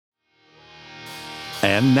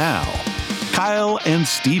And now, Kyle and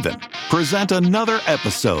Steven present another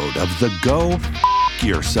episode of the Go F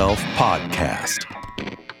Yourself podcast.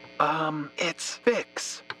 It's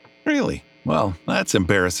Fix. Really? Well, that's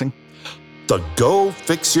embarrassing. The Go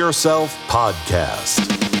Fix Yourself podcast.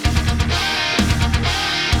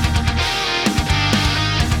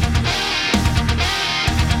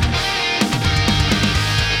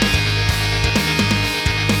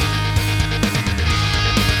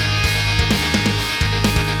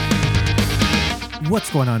 What's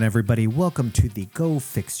going on, everybody? Welcome to the Go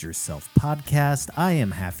Fix Yourself podcast. I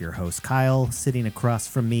am half your host, Kyle. Sitting across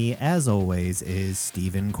from me, as always, is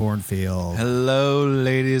Steven Cornfield. Hello,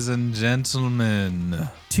 ladies and gentlemen.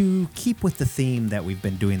 To keep with the theme that we've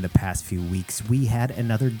been doing the past few weeks, we had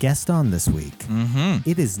another guest on this week.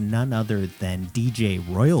 It is none other than DJ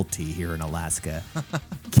Royalty here in Alaska,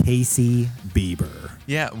 Casey Bieber.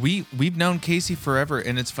 Yeah, we've known Casey forever,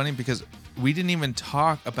 and it's funny because we didn't even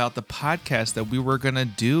talk about the podcast that we were going to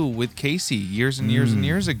do with Casey years and years and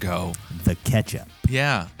years ago. The Ketchup.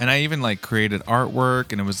 Yeah, and I even created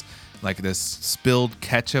artwork, and it was like this spilled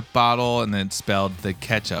ketchup bottle, and then spelled the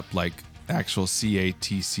ketchup like actual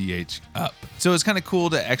CATCH up. So it's kind of cool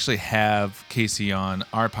to actually have Casey on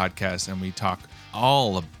our podcast, and we talk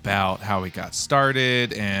all about how he got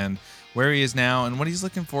started and where he is now and what he's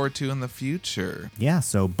looking forward to in the future. Yeah,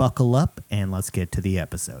 so buckle up and let's get to the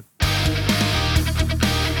episode.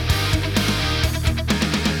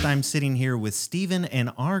 I'm sitting here with Steven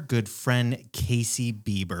and our good friend Casey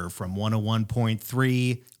Bieber from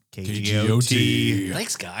 101.3 KGOT.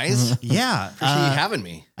 Thanks, guys. Yeah. Appreciate you having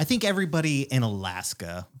me. I think everybody in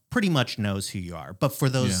Alaska pretty much knows who you are. But for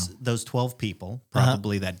those 12 people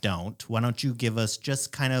probably that don't, why don't you give us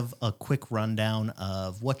just kind of a quick rundown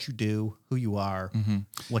of what you do, who you are,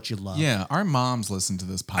 what you love. Yeah, our moms listen to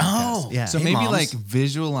this podcast. Oh, yeah. So Hey, maybe moms.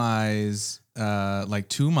 visualize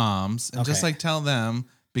two moms and just Okay. tell them,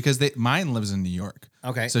 because mine lives in New York.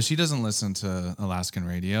 Okay. So she doesn't listen to Alaskan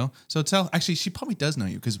radio. So actually she probably does know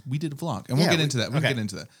you because we did a vlog, and we'll get into that. We'll get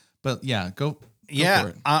into that. But yeah, go for Yeah.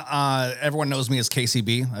 it. Everyone knows me as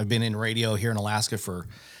KCB. I've been in radio here in Alaska for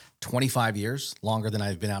 25 years, longer than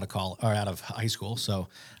I've been out of high school. So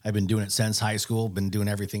I've been doing it since high school. Been doing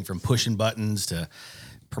everything from pushing buttons to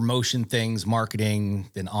promotion things, marketing,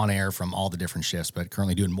 then on air from all the different shifts, but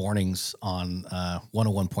currently doing mornings on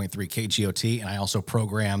 101.3 KGOT. And I also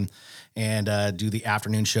program and do the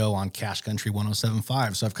afternoon show on Cash Country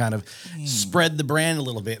 107.5. So I've kind of spread the brand a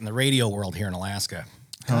little bit in the radio world here in Alaska.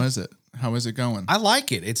 How is it? How is it going? I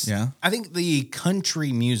like it. Yeah? I think the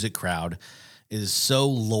country music crowd is so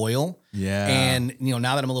loyal. Yeah. And,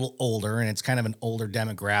 now that I'm a little older and it's kind of an older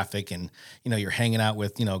demographic and, you're hanging out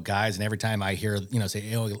with, guys, and every time I hear,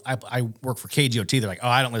 say, I work for KGOT, they're like, oh,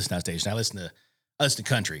 I don't listen to that station. I listen to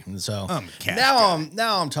country. And so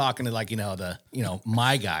now I'm talking to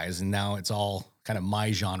my guys, and now it's all kind of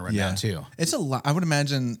my genre now too. It's a lot. I would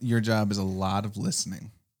imagine your job is a lot of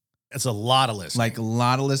listening. It's a lot of listening. A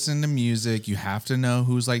lot of listening to music. You have to know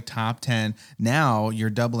who's top 10. Now you're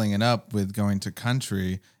doubling it up with going to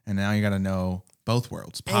country, and now you got to know both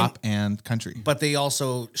worlds, pop and country. But they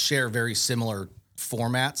also share very similar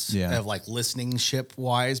formats of listening ship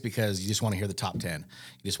wise, because you just want to hear the top 10.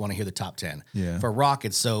 You just want to hear the top 10. Yeah. For rock,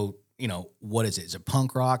 it's so, what is it? Is it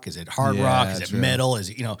punk rock? Is it hard Yeah, rock? Is it true. metal? Is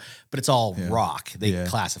it, but it's all rock. They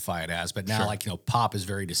classify it as, but now pop is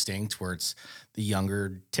very distinct, where it's the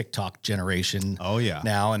younger TikTok generation. Oh, yeah.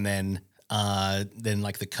 Now, and then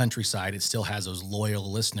the countryside, it still has those loyal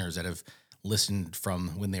listeners that have listened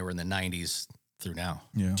from when they were in the 90s through now.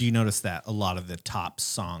 Yeah. Do you notice that a lot of the top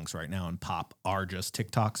songs right now in pop are just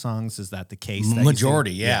TikTok songs? Is that the case? That you see?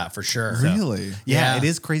 Majority, yeah, for sure. Really? Yeah, Yeah. it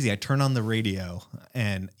is crazy. I turn on the radio,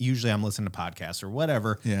 and usually I'm listening to podcasts or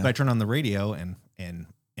whatever. Yeah. But I turn on the radio, and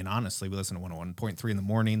honestly, we listen to 101.3 in the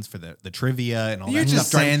mornings for the trivia and all You're that just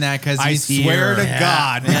stuff. saying that because I he's swear here. to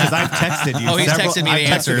God, because I've texted you. Oh, he's several, texted me I've the texted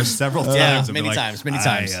him answers. several times. Yeah, and been many like, times, many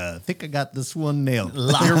times. I think I got this one nailed.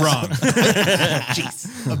 Lots. You're wrong.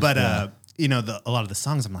 Jeez. But a lot of the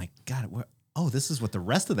songs, I'm like, God, this is what the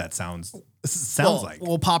rest of that sounds like.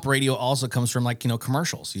 Well, pop radio also comes from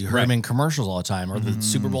commercials. You heard them in commercials all the time, or the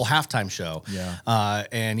Super Bowl halftime show. Yeah.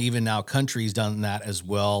 And even now country's done that as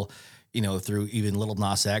well, through even Little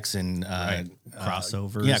Nas X and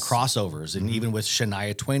Crossovers. Crossovers. And even with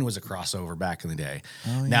Shania Twain was a crossover back in the day.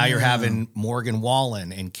 Now you're having Morgan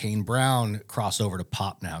Wallen and Kane Brown crossover to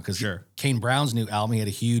pop now, because Kane Brown's new album, he had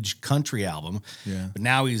a huge country album, but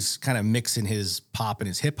now he's kind of mixing his pop and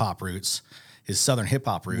his hip hop roots his Southern hip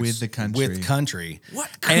hop roots With the country. What?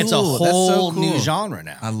 Cool. And it's a That's so whole cool. new genre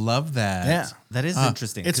now. I love that. Yeah. That is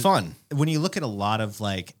interesting. It's 'cause fun. when you look at a lot of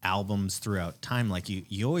like albums throughout time, like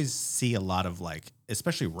you always see a lot of like,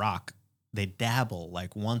 especially rock, they dabble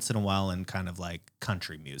like once in a while in kind of like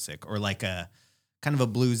country music or like a kind of a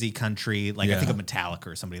bluesy country. Like I think of Metallica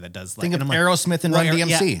or somebody that does like, Think of and I'm like, Aerosmith and Run right,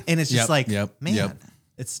 DMC. yeah. And it's just man, yep.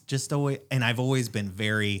 it's just always, and I've always been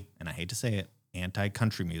very, and I hate to say it,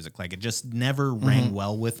 anti-country music. Like it just never rang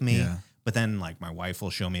well with me. Yeah. But then, like, my wife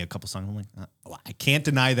will show me a couple songs. I'm like, well, I can't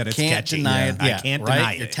deny that it's Can't catchy. deny it. I can't right?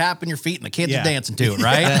 deny You're it. tapping your feet and the kids Yeah. are dancing to it,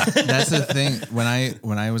 right? That's the thing. When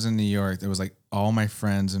I was in New York, it was like all my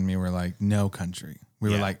friends and me were like, no country. We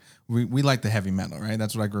were Yeah. like, we like the heavy metal, right?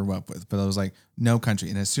 That's what I grew up with. But I was like, no country.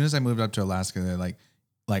 And as soon as I moved up to Alaska, they're like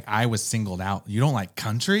I was singled out. You don't like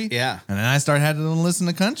country? Yeah. And then I started having to listen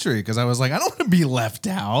to country because I was like, I don't want to be left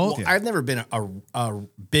out. Well, I've never been a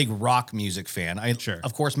big rock music fan.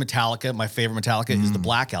 Of course, Metallica. My favorite Metallica is the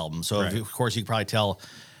Black Album. So of course you can probably tell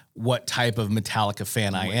what type of Metallica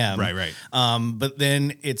fan I am. Right. But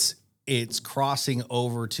then it's crossing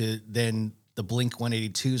over to then the Blink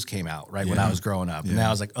 182s came out when I was growing up, and I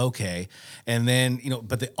was like, okay. And then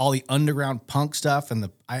but all the underground punk stuff and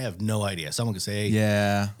I have no idea. Someone could say,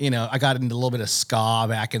 I got into a little bit of ska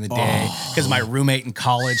back in the day because my roommate in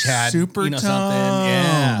college had Supertones. something.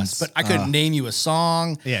 Yes, but I couldn't name you a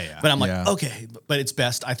song. Yeah. But I'm like, okay, but it's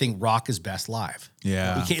best. I think rock is best live.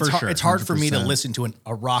 Yeah, You can't- for it's, hard, sure, it's hard for me to 100%. listen to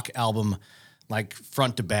a rock album like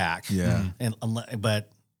front to back. Yeah.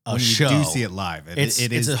 But a When you show, do see it live, it's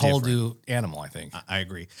is a whole different. new animal. I think. I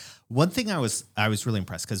agree. One thing I was really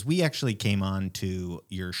impressed because we actually came on to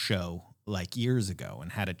your show like years ago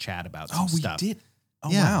and had a chat about some stuff. Oh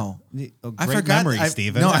Yeah. wow! A great memory,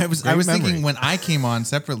 Steven. No, I was Great thinking memory. when I came on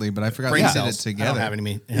separately, but I forgot Brain we did cells. it together. I don't have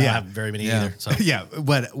any. I don't have very many either. So Yeah,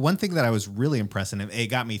 but one thing that I was really impressed and it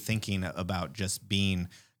got me thinking about just being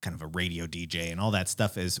kind of a radio DJ and all that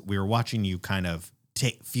stuff is we were watching you kind of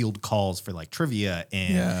take field calls for like trivia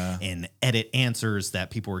and edit answers that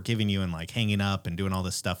people were giving you and like hanging up and doing all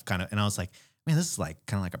this stuff kind of. And I was like, man, this is like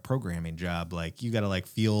kind of like a programming job. Like you got to like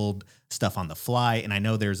field stuff on the fly. And I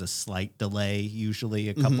know there's a slight delay, usually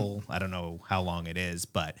a couple, I don't know how long it is,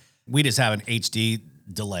 but we just have an HD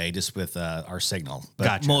delay just with our signal.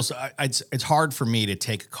 But Gotcha. it's hard for me to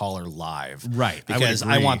take a caller live, Right, I would Because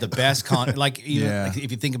I agree. want the best content. Like Yeah. like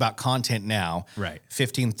if you think about content now, Right.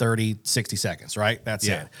 15, 30, 60 seconds, right? That's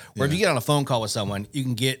Yeah. it. Where if you get on a phone call with someone, you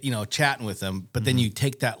can get chatting with them, but then you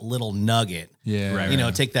take that little nugget, Yeah.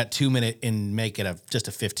 Right. take that 2 minute and make it just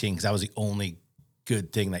a 15 because that was the only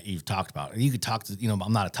good thing that you've talked about. You could talk to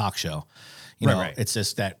I'm not a talk show. Right. It's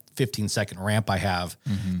just that 15-second ramp I have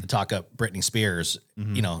to talk up Britney Spears.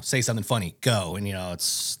 Say something funny, go, and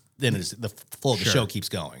it's the flow of the show keeps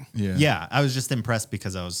going. Yeah, I was just impressed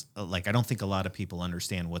because I was like, I don't think a lot of people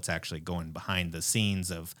understand what's actually going behind the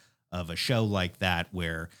scenes of a show like that.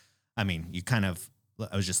 Where, I mean,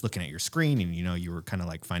 I was just looking at your screen, and you were kind of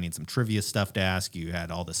like finding some trivia stuff to ask. You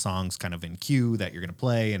had all the songs kind of in queue that you're gonna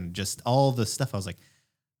play, and just all the stuff. I was like,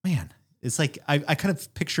 man. It's like I kind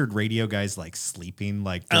of pictured radio guys like sleeping,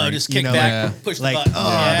 like during, Just kick back, push the like button.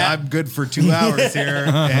 I'm good for 2 hours here.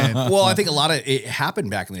 And, Well, I think a lot of it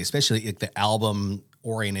happened back in the day, especially like the album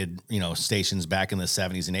oriented, stations back in the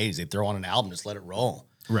 70s and 80s. They throw on an album, just let it roll.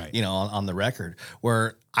 Right. On the record.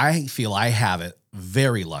 Where I feel I have it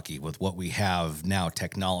very lucky with what we have now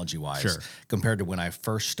technology wise Sure. compared to when I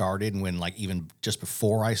first started and when like even just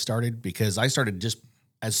before I started, because I started just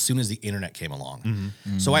as soon as the internet came along.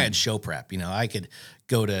 So I had show prep, I could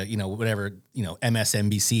go to, whatever,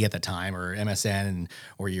 MSNBC at the time or MSN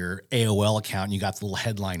or your AOL account and you got the little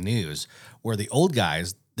headline news, where the old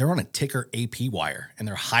guys, they're on a ticker AP wire and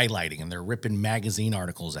they're highlighting and they're ripping magazine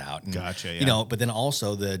articles out. And, Gotcha, yeah. But then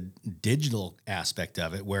also the digital aspect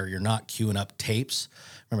of it where you're not queuing up tapes.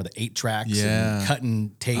 Remember the 8 tracks and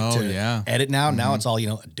cutting tape to edit now? Now it's all,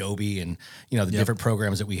 Adobe and, the different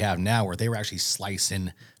programs that we have now where they were actually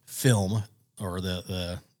slicing film or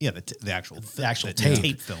the actual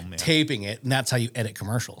tape film. Yeah. taping it. And that's how you edit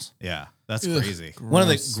commercials. Yeah, that's crazy. One of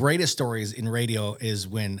the greatest stories in radio is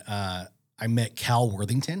when I met Cal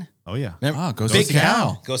Worthington. Oh yeah. Oh, go Big see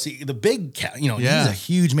Cal. Go see the big Cal. He's a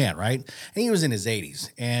huge man, right? And he was in his 80s.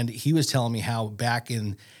 And he was telling me how back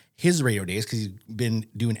in his radio days, because he's been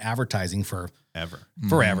doing advertising forever,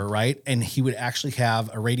 right? And he would actually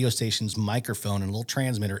have a radio station's microphone and a little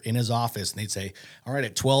transmitter in his office. And they'd say, all right,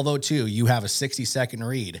 at 12:02, you have a 60-second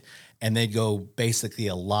read. And they'd go basically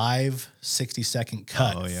a live 60-second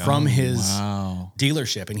cut from his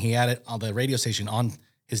dealership. And he had it on the radio station on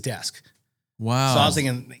his desk. Wow. So I was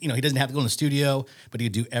thinking, he doesn't have to go in the studio, but he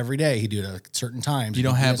could do every day. He'd do it at certain times. You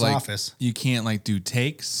don't have his office. you can't like do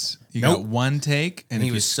takes. You Nope. got one take, And if he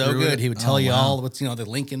you was so screw good. it- He would tell you wow. all what's, the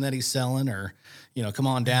Lincoln that he's selling or, come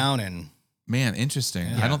on down and. Man, interesting.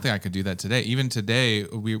 I don't think I could do that today. Even today,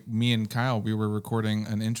 me and Kyle, we were recording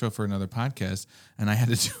an intro for another podcast, and I had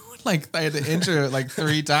to do I had to intro it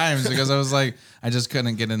 3 times because I was like, I just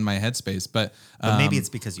couldn't get in my headspace. But maybe it's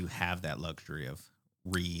because you have that luxury of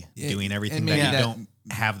redoing everything and that maybe you that- don't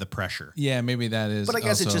have the pressure. yeah, maybe that is. But I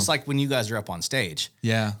guess it's also- just like when you guys are up on stage.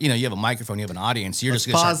 Yeah. You have a microphone, you have an audience. You're Let's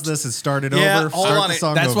just going pause this and start it Yeah, over. hold Start on the it.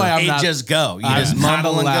 song That's over. why I'm Hey, not- just go. You I'm just not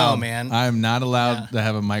mumble and allowed- go, man. I'm not allowed to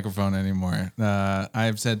have a microphone anymore.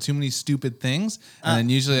 I've said too many stupid things, and then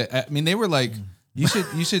usually, they were like, you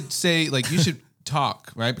should say you should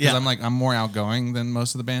talk, right? Because Yeah. I'm more outgoing than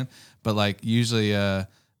most of the band, but usually.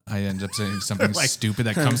 I end up saying something stupid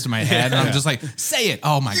that comes to my head, and I'm just like, "Say it!"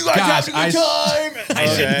 Oh my gosh, I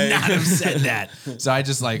should not have said that. So I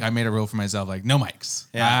just I made a rule for myself, no mics.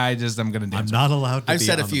 Yeah. I'm gonna dance. I'm not allowed to I've be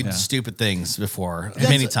said a on the- few stupid things before,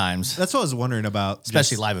 many times, That's what I was wondering about.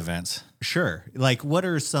 especially just- live events. Sure. What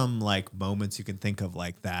are some moments you can think of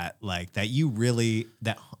that you really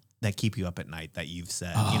that keep you up at night that you've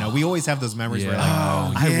said? We always have those memories where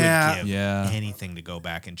Yeah. I yeah. would give Yeah. anything to go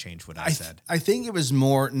back and change what I said. I think it was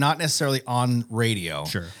more not necessarily on radio.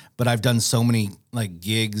 Sure. But I've done so many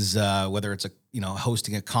gigs, whether it's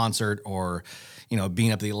hosting a concert or,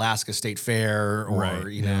 being up at the Alaska State Fair or, Right.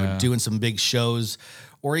 Yeah. doing some big shows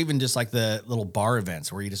or even just the little bar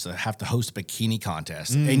events where you just have to host a bikini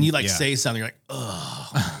contest and you yeah. say something, you're like, oh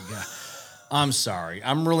my God. I'm sorry.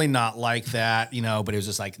 I'm really not like that, but it was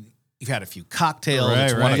just you've had a few cocktails. Right,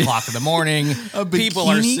 It's right. 1:00 in the morning. People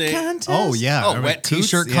are Bikini saying, contest? Oh yeah. oh, Remember wet Coots?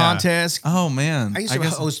 t-shirt Yeah. contest. Oh man, I used to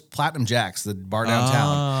guess- host Platinum Jacks, the bar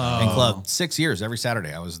downtown and Oh. club. 6 years every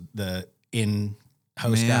Saturday. I was the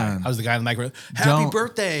in-host guy. Man. I was the guy in the microphone. Happy Don't-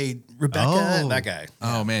 birthday, Rebecca. Oh. That guy.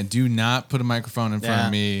 Oh man, do not put a microphone in front Yeah.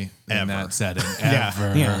 of me in Ever. that setting Yeah.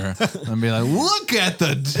 ever. Yeah. And be like, look at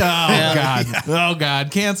the oh god,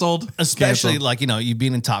 canceled. Especially Canceled. you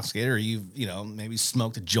being intoxicated or you've, maybe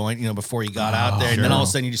smoked a joint, before you got out there. And then all of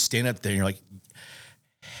a sudden you just stand up there and you're like,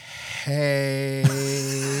 hey.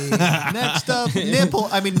 Next up, Nicole.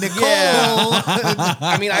 Yeah.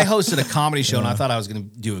 I hosted a comedy show and I thought I was going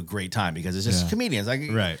to do a great time because it's just comedians.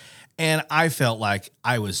 Right. And I felt like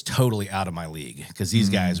I was totally out of my league because these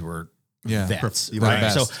guys were Yeah. vets. They're the Right.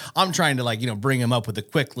 best. So I'm trying to bring him up with a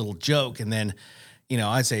quick little joke. And then,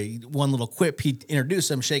 I'd say one little quip, he'd introduce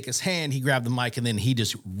him, shake his hand, he grabbed the mic and then he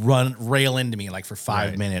just rail into me for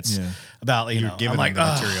 5 minutes Yeah. about, Giving I'm them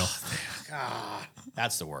the material.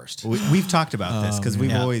 that's the worst. We've talked about this because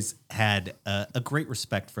we've Yeah. always had a great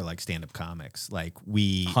respect for stand-up comics.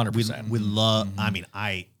 We 100%. we love.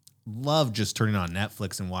 I love just turning on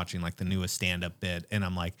Netflix and watching the newest stand-up bit, and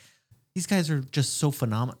I'm like, these guys are just so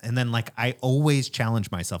phenomenal. And then I always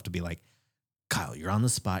challenge myself to be like, Kyle, you're on the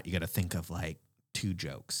spot. You got to think of 2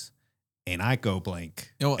 jokes, and I go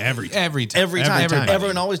blank Oh, every time. every time. Every time. Everybody.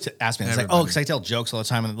 Everyone always asks me. It's Everybody. because I tell jokes all the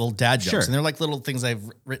time and little dad jokes. Sure. And they're little things I've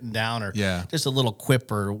written down or Yeah. just a little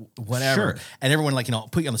quip or whatever. Sure. And everyone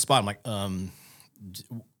put you on the spot. I'm like,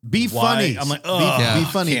 Be why? funny. I'm like, be, oh, be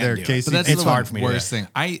funny can't there, do it. Casey. But that's It's the hard for me to worst do. thing.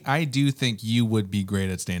 I do think you would be great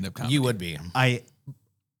at stand-up comedy. you would be.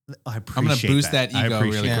 I appreciate I'm going to boost that I ego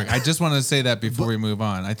appreciate really it. quick. I just want to say that before we move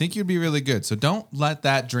on. I think you'd be really good. So don't let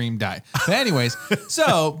that dream die. But anyways,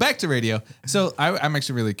 so back to radio. So I'm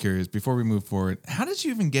actually really curious before we move forward. How did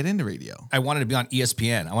you even get into radio? I wanted to be on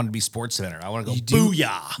ESPN. I wanted to be Sports Center. I want to go do?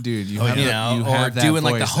 booyah. Dude, you Oh, have, yeah. that, you or have that doing the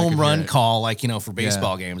voice. I home could run hear it. call, for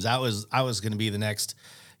baseball games. I was going to be the next,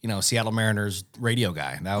 Seattle Mariners radio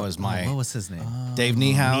guy. That was my What was his name? Dave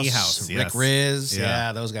Niehaus, Niehaus, Rick yes. Riz. Yeah.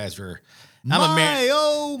 Yeah, those guys were.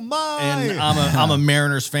 My. And I'm a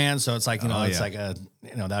Mariners fan, so it's it's yeah. like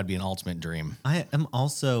that'd be an ultimate dream. I am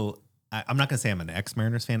also. I'm not going to say I'm an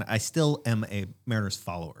ex-Mariners fan. I still am a Mariners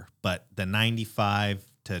follower, but the 95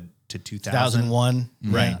 to 2000, 2001,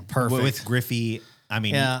 right? yeah, perfect. With Griffey.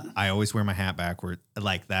 Yeah. I always wear my hat backward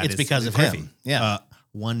like that. It's is because of Griffey. him. Yeah.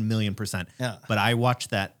 1,000,000%. Yeah. But I watched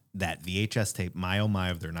that VHS tape, my oh my,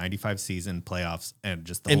 of their 95 season playoffs and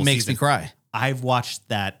just the It whole makes season. me cry. I've watched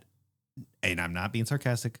that, and I'm not being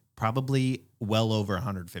sarcastic, probably well over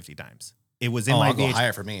 150 times. It was in my I'll go VHS.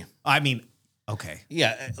 higher for me. Okay.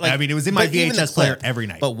 Yeah, I mean, it was in my but even the VHS player clip, every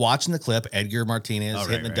night. But watching the clip, Edgar Martinez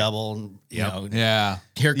hitting the right. double, and, you know, Yeah.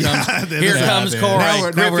 here comes Yeah, Corey. Now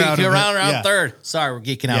we're Griffey, out of it. round Yeah. third. Sorry, we're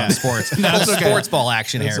geeking out on sports. Sports ball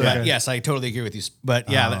action here. But yes, I totally agree with you. But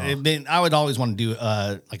yeah, I would always want to do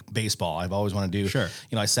like baseball. I've always wanted to do. Sure.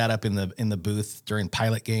 You know, I sat up in the booth during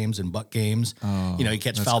Pilot games and Buck games. You know, you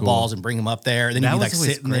catch that's foul cool. balls and bring them up there. Then That you was like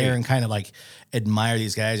always sitting there great. and kind of like admire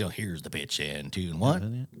these guys. You know, here's the pitch in 2 and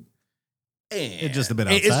 1. It's just a bit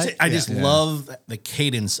It's outside. I just love the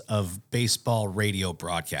cadence of baseball radio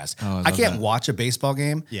broadcast. I I love can't that. watch a baseball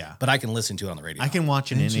game, Yeah. but I can listen to it on the radio. I can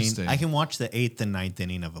watch an inning. Interesting. I can watch the 8th and 9th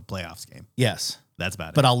inning of a playoffs game. yes, That's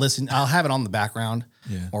about but it. I'll listen. I'll have it on the background,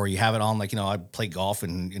 Yeah. or you have it on like I play golf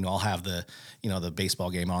and I'll have the the baseball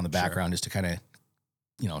game on the background just to kind of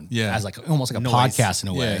Yeah. as like almost like a Noise. podcast in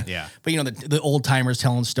a way. Yeah. But the old timers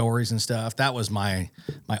telling stories and stuff. That was my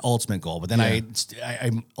ultimate goal. But then I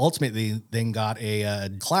ultimately then got a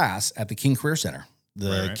class at the King Career Center,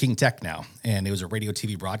 the King Tech now, and it was a radio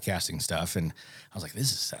TV broadcasting stuff. And I was like,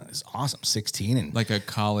 this is awesome. 16 and Like a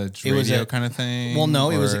college It was radio a- kind of thing. well,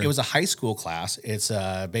 no, it was or- a high school class. It's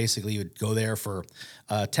basically you would go there for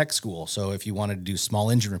tech school. So if you wanted to do small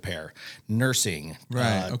engine repair, nursing,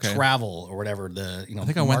 Right, okay. travel, or whatever I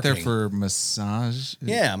think I went there for massage.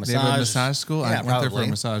 Yeah, They have a massage. massage school. Yeah, I went there for probably. a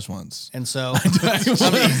massage once. And so,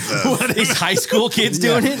 what are these high school kids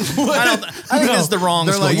doing it? I think that's the wrong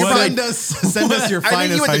They're school. like, You're send probably- us your I think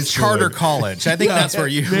finest you went high to charter schooler. college. I think that's where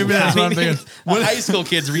you. Maybe that's what I'm thinking. High school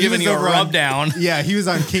kids were giving was you a over on- rub down. Yeah, he was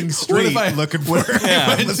on King Street I- looking for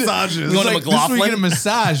massages. Going to Like, this is where you get a McLaughlin.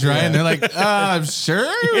 massage, right? And they're like, sure.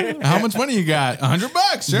 How much money you got?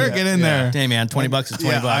 $100. Sure, get in there. Hey man, $20 is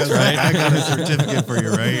 $20, I was right? like, I got a certificate for you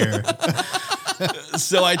right here.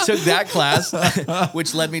 So I took that class,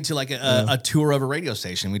 which led me to like a tour of a radio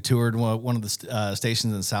station. We toured one of the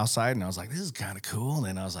stations in the South Side, and I was like, this is kind of cool.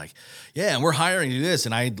 And I was like, yeah, and we're hiring to do this.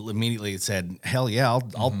 And I immediately said, hell yeah,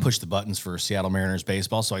 I'll push the buttons for Seattle Mariners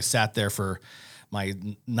baseball. So I sat there for my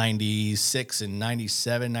 96 and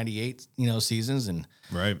 97, 98, seasons and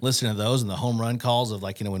Right. listening to those and the home run calls of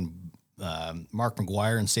like, when Mark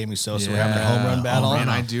McGuire and Sammy Sosa were having a home run battle. Oh, man,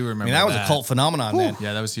 I do remember I mean, that was a cult phenomenon then.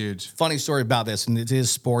 Yeah, that was huge. Funny story about this, and it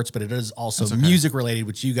is sports, but it is also music related,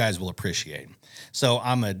 which you guys will appreciate. So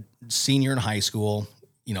I'm a senior in high school.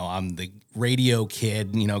 I'm the radio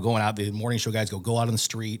kid, going out, the morning show guys go out on the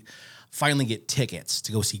street, finally get tickets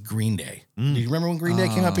to go see Green Day. Do you remember when Green Day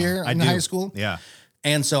came up here in high school? Yeah.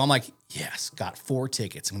 And so I'm like, yes, got 4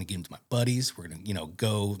 tickets. I'm going to give them to my buddies. We're going to,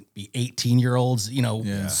 go be 18-year-olds,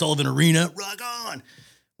 Sullivan Arena, rock on.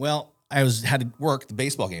 Well, I had to work the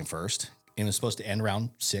baseball game first, and it was supposed to end around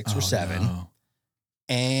 6 or 7. no.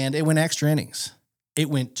 And it went extra innings. It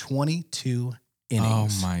went 22 Oh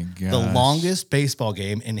innings. my god. The longest baseball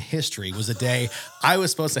game in history was a day I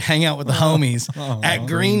was supposed to hang out with the homies at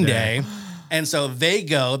Green Day. And so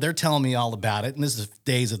they're telling me all about it. And this is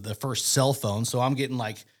days of the first cell phone. So I'm getting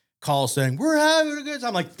like calls saying, we're having a good time.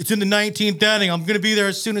 I'm like, it's in the 19th inning. I'm going to be there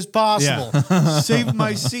as soon as possible. Save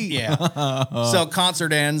my seat. Yeah. So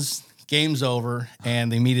concert ends, game's over,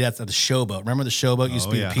 and they meet at the Showboat. Remember the Showboat used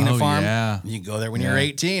to be yeah. the peanut Oh, farm? yeah. You go there when you're Yeah.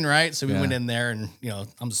 18, right? So we Yeah. went in there and,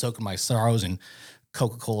 I'm soaking my sorrows in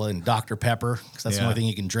Coca-Cola and Dr. Pepper because that's the Yeah. only thing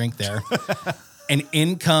you can drink there. And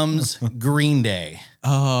in comes Green Day.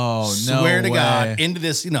 Oh, no Swear to way. God, into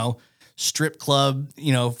this, strip club,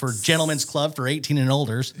 for gentlemen's club for 18 and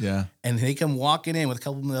olders. Yeah. And they come walking in with a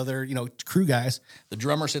couple of the other, crew guys. The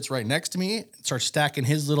drummer sits right next to me, starts stacking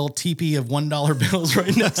his little teepee of $1 bills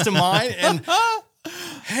right next to mine. And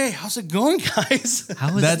hey, how's it going, guys?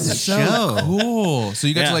 How was That's the so show? cool. So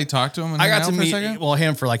you got Yeah. to like talk to him and I hang got out to for a meet, second?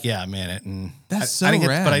 him for like, a minute. And That's I didn't so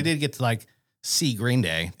get, rad. but I did get to like see Green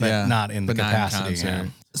Day, but not in the capacity.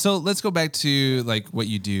 concert. So let's go back to like what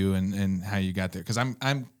you do and how you got there. Cause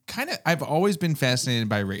I've always been fascinated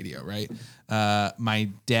by radio, right? My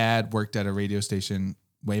dad worked at a radio station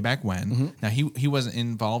way back when. Now he wasn't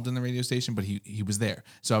involved in the radio station, but he was there.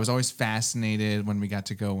 So I was always fascinated when we got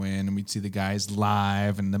to go in and we'd see the guys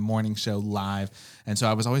live and the morning show live. And so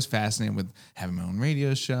I was always fascinated with having my own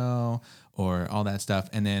radio show or all that stuff.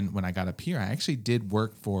 And then when I got up here, I actually did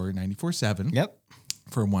work for 94.7 Yep.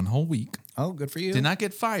 for 1 whole week. Oh, good for you. Did not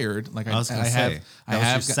get fired. Like I was going I to have, say, I that was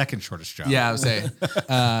have your second shortest job. Yeah, I would say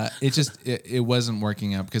it wasn't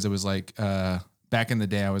working out because it was like back in the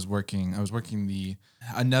day I was working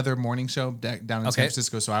another morning show down in San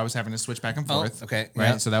Francisco, so I was having to switch back and forth. okay, right.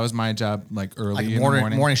 yeah. So that was my job, like early like in the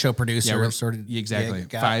morning. morning show producer. Yeah, sort of. exactly. Yeah,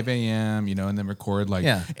 got it. 5 a.m. And then record like,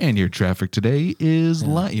 Yeah. and your traffic today is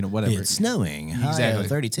light, whatever. It's snowing. Exactly.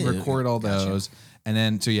 32. Record all those. And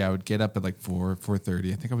then, so yeah, I would get up at like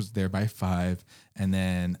 4:30. I think I was there by 5. And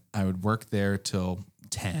then I would work there till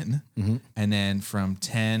 10. And then from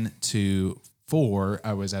 10 to 4,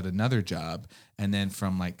 I was at another job. And then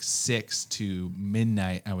from like 6 to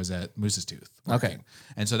midnight, I was at Moose's Tooth working. Okay.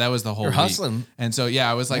 And so that was the whole You're week. hustling. And so, yeah,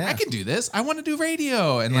 I was like, Yeah. I can do this. I want to do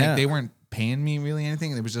radio. And Yeah. like, they weren't paying me really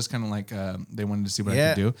anything. It was just kind of like, they wanted to see what I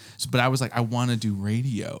Yeah. could do. So, but I was like, I want to do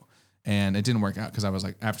radio. And it didn't work out because I was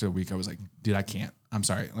like, after a week, I was like, dude, I can't. I'm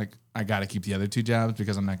sorry. Like, I got to keep the other 2 jobs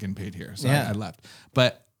because I'm not getting paid here. So Yeah. I left.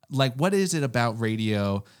 But like, what is it about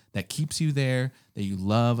radio that keeps you there, that you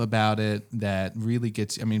love about it, that really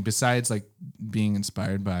gets, I mean, besides like being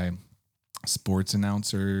inspired by sports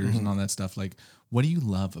announcers and all that stuff, like, what do you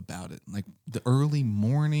love about it? Like the early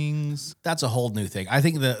mornings? That's a whole new thing. I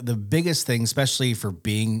think the biggest thing, especially for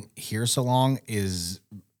being here so long, is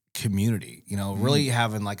community. You know, really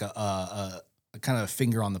having like a kind of a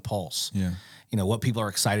finger on the pulse. Yeah. You know, what people are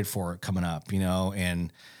excited for coming up, you know,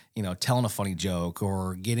 and, you know, telling a funny joke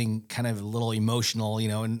or getting kind of a little emotional, you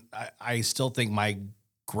know, and I still think my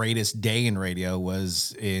greatest day in radio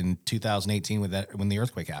was in 2018 when the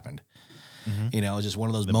earthquake happened. You know, it was just one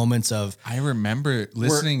of those moments of I remember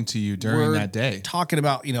listening to you during we're that day. talking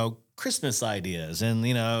about, you know, Christmas ideas and,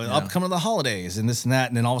 you know, upcoming the holidays and this and that.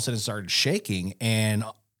 And then all of a sudden it started shaking and,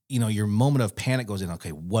 you know, your moment of panic goes in,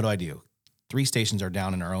 okay, what do I do? 3 stations are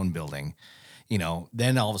down in our own building, you know,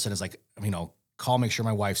 then all of a sudden it's like, you know, call, make sure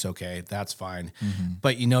my wife's okay. That's fine.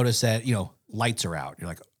 But you notice that, you know, lights are out. You're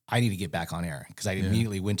like, I need to get back on air because I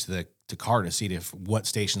immediately went to the car to see what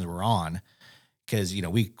stations were on. Because, you know,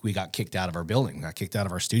 we got kicked out of our building, got kicked out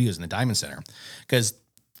of our studios in the Diamond Center because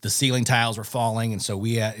the ceiling tiles were falling. And so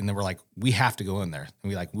and then we're like, we have to go in there.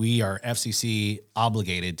 And we are FCC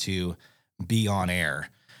obligated to be on air.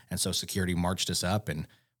 And so security marched us up and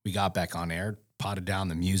we got back on air, potted down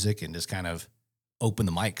the music and just kind of opened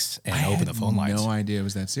the mics and opened the phone lines. No idea it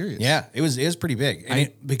was that serious. Yeah, it was pretty big.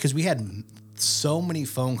 And because we had so many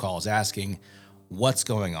phone calls asking what's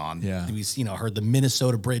going on. Yeah. We, you know, heard the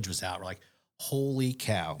Minnesota bridge was out. We're like, holy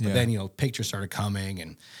cow. But Yeah. then, you know, pictures started coming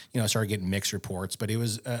and, you know, started getting mixed reports. But it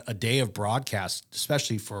was a day of broadcast,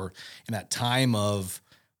 especially in that time of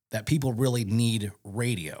that people really need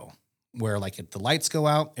radio, where like if the lights go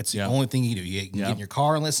out, it's the only thing you do. You can get in your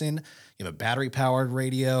car and listen. You have a battery powered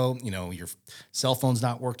radio, you know, your cell phone's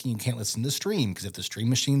not working. You can't listen to stream because if the stream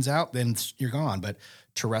machine's out, then you're gone. But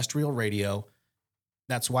terrestrial radio,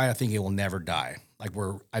 that's why I think it will never die. Like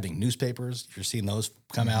I think newspapers, you're seeing those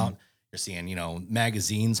come out. You're seeing, you know,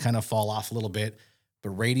 magazines kind of fall off a little bit, but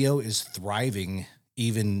radio is thriving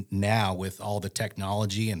even now with all the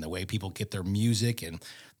technology and the way people get their music and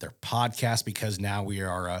their podcasts, because now we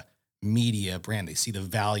are a media brand. They see the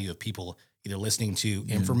value of people either listening to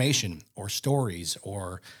information or stories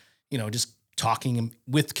or, you know, just talking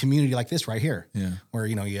with community like this right here, where,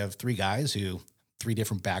 you know, you have 3 guys 3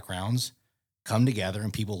 different backgrounds come together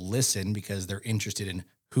and people listen because they're interested in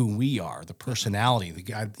who we are, the personality, the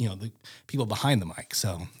guy, you know, the people behind the mic.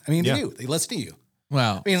 So, I mean, they listen to you.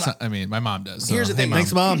 Well, I mean, my mom does. So. Here's the thing.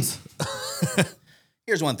 Thanks, moms.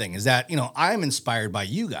 Here's one thing is that, you know, I'm inspired by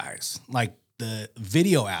you guys, like the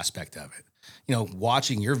video aspect of it, you know,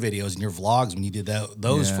 watching your videos and your vlogs when you did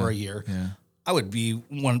those for a year. Yeah. I would be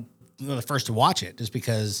one of the first to watch it just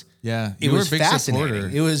because Yeah, it you were was a big fascinating.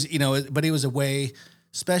 supporter. It was, you know, but it was a way,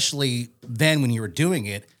 especially then when you were doing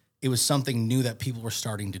it, it was something new that people were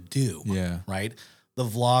starting to do. Yeah. Right. The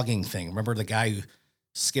vlogging thing. Remember the guy who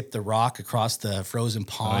skipped the rock across the frozen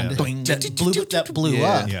pond that blew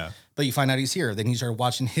up. Yeah. But you find out he's here. Then you start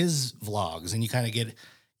watching his vlogs and you kind of get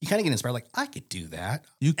inspired. Like, I could do that.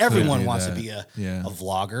 You could Everyone do wants that. to be a Yeah.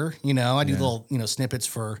 vlogger. You know, I do little, you know, snippets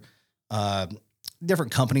for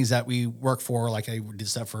different companies that we work for. Like I did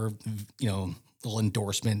stuff for, you know, little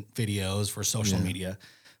endorsement videos for social media.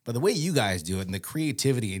 But the way you guys do it and the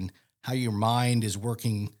creativity and how your mind is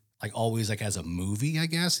working, like always, like as a movie, I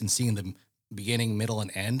guess, and seeing the beginning, middle, and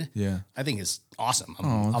end, Yeah. I think is awesome. I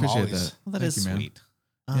I'm appreciate always, that. Well, that Thank is you, man. sweet.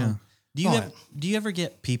 Yeah. Do you ever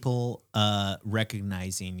get people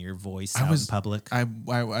recognizing your voice out in public? I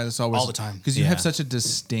was always All the time. because you Yeah. have such a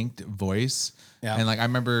distinct voice. Yeah. And like I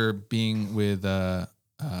remember being with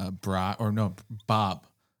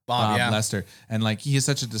Bob yeah. Lester, and like he has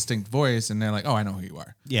such a distinct voice, and they're like, "Oh, I know who you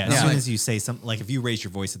are." Yeah, And as I'm soon like, as you say something, like if you raise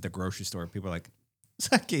your voice at the grocery store, people are like, "Is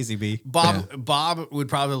that KZB?" Bob would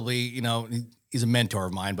probably, you know, he's a mentor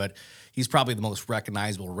of mine, but he's probably the most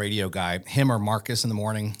recognizable radio guy. Him or Marcus in the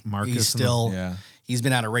morning. Marcus He's in the- still, Yeah. he's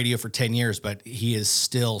been out of radio for 10 years, but he is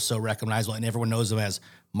still so recognizable, and everyone knows him as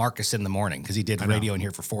Marcus in the morning because he did radio in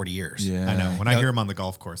here for 40 years. Yeah. I know. When I hear him on the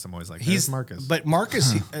golf course, I'm always like, he's Marcus. But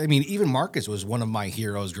Marcus, I mean, even Marcus was one of my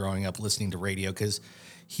heroes growing up listening to radio because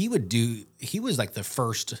he was like the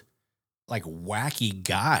first like wacky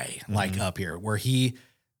guy like up here where he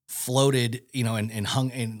floated, and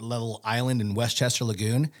hung in a little island in Westchester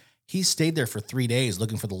Lagoon. He stayed there for 3 days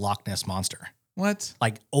looking for the Loch Ness Monster. What?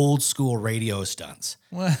 Like old school radio stunts.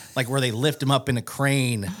 What? Like where they lift him up in a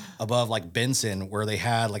crane above like Benson where they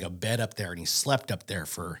had like a bed up there and he slept up there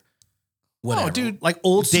for whatever. Oh, dude. Like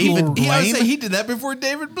old David school. Blaine? I would say he did that before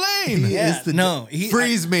David Blaine.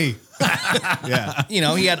 Freeze me. Yeah.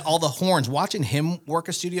 He had all the horns. Watching him work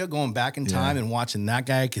a studio, going back in time and watching that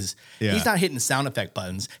guy, because he's not hitting sound effect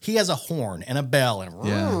buttons. He has a horn and a bell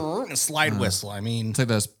and a slide whistle. I mean, It's like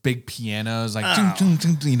those big pianos, like,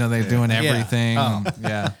 they're doing everything.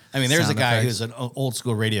 Yeah. I mean, there's Sound a guy effects. who's an old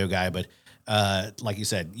school radio guy, but like you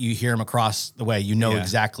said, you hear him across the way, you know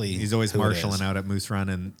exactly. He's always who it marshaling is. out at Moose Run,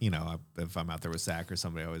 and if I'm out there with Zach or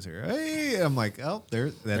somebody, I always hear, "Hey!" I'm like, "Oh,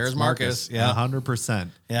 there's Marcus." Yeah. 100%.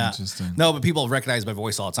 Yeah. Interesting. No, but people recognize my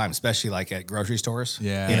voice all the time, especially like at grocery stores.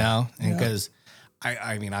 Yeah. And because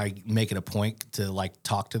I mean, I make it a point to like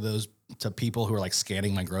talk to people who are like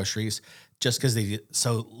scanning my groceries just because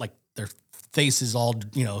their face is all,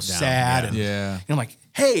 sad. And I'm like,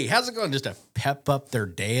 hey, how's it going? Just to pep up their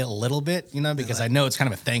day a little bit, because I know it's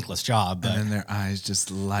kind of a thankless job. But And then their eyes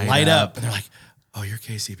just light up. And they're like, oh, you're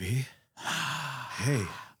KCB? Hey.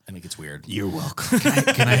 And it gets weird. You're welcome.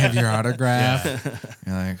 Can I have your autograph?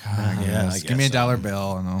 You're like, I guess. Give me a guess so. $1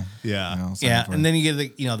 bill and I'll sign for it. And then you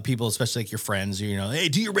get the people, especially like your friends, hey,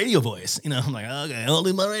 do your radio voice. I'm like, okay, I'll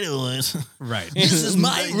do my radio voice. Right. This is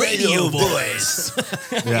my radio voice.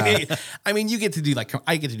 I mean, you get to do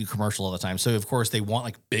I get to do commercial all the time. So of course they want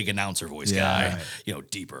like big announcer voice guy,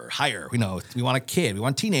 deeper, higher. We want a kid, we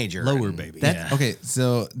want a teenager, Lower, baby. Okay,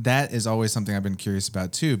 so that is always something I've been curious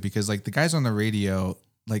about too, because like the guys on the radio,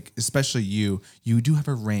 like especially you do have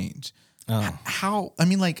a range. How? I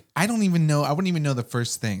mean, like I don't even know. I wouldn't even know the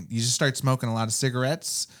first thing. You just start smoking a lot of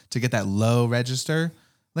cigarettes to get that low register.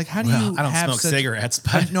 Like how do you? I don't have smoke cigarettes,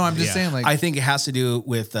 but no, I'm just saying. Like I think it has to do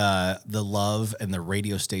with the love and the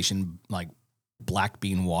radio station like black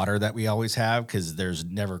bean water that we always have because there's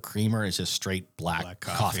never creamer. It's just straight black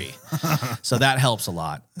coffee. So that helps a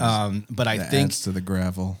lot. But I think adds to the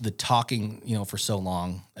gravel. the talking, for so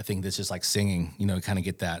long, I think that's just like singing, kind of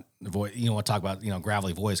get that voice, want to talk about,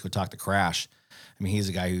 gravelly voice, go talk to Crash. I mean, he's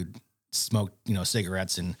a guy who smoked,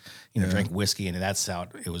 cigarettes and, drank whiskey and that's how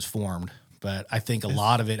it was formed. But I think a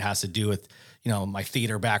lot of it has to do with, my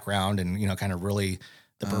theater background and, kind of really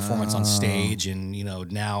the performance on stage. And,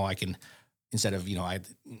 now I can, instead of, I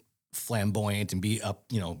flamboyant and be up,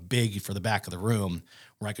 big for the back of the room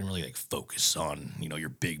where I can really like focus on, your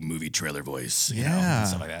big movie trailer voice, and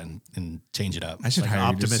stuff like that and change it up. I should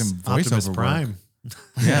hire you to do some Optimus voiceover Prime. work.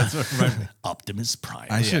 Yeah, that's what reminded me. Optimus Prime.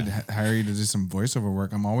 I should hire you to do some voiceover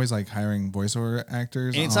work. I'm always like hiring voiceover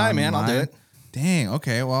actors. Anytime, man, I'll do online. it. Dang.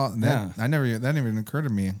 Okay. Well, that didn't even occur to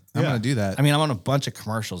me. I'm gonna do that. I mean, I'm on a bunch of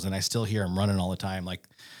commercials and I still hear them running all the time. Like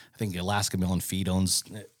I think Alaska Mill and Feed owns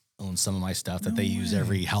some of my stuff that they use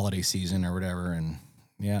every holiday season or whatever. And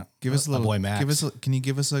give us a little. boy Max. Can you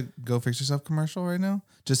give us a Go Fix Yourself commercial right now?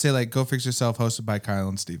 Just say like Go Fix Yourself, hosted by Kyle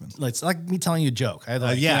and Steven. It's like me telling you a joke. You put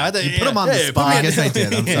him on the spot. I guess I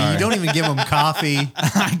did. I'm sorry. You don't even give him coffee.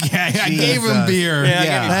 I gave him beer. Yeah, I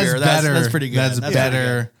gave you That's beer. better. That's pretty good. That's That's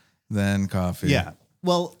better than coffee. Yeah.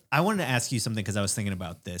 Well, I wanted to ask you something because I was thinking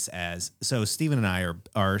about this so Steven and I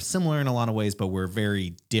are similar in a lot of ways, but we're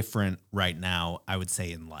very different right now, I would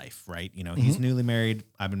say, in life, right? He's newly married.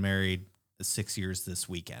 I've been married 6 years this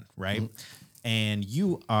weekend, right? And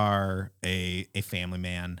you are a family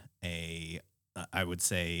man, I would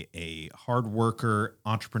say a hard worker,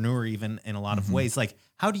 entrepreneur, even in a lot of ways. Like,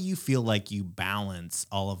 how do you feel like you balance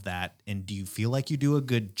all of that? And do you feel like you do a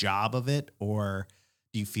good job of it, or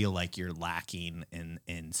do you feel like you're lacking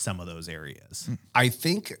in some of those areas? I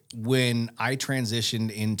think when I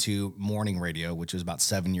transitioned into morning radio, which was about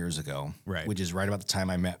 7 years ago, Right. which is right about the time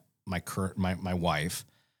I met my wife,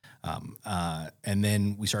 and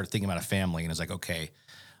then we started thinking about a family, and it's like, okay,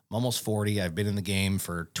 I'm almost 40. I've been in the game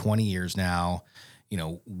for 20 years now.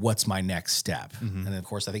 What's my next step? And then, of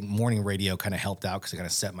course, I think morning radio kind of helped out because I kind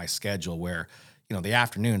of set my schedule where, the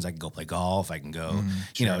afternoons I can go play golf, I can go,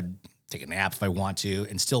 take a nap if I want to,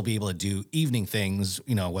 and still be able to do evening things,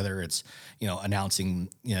 whether it's, announcing,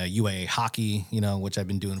 UA hockey, which I've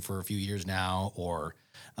been doing for a few years now, or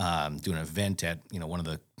doing an event at, one of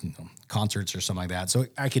the concerts or something like that. So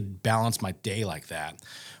I could balance my day like that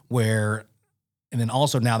and then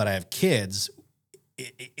also now that I have kids,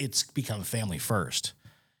 it's become family first.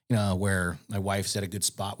 where my wife's at a good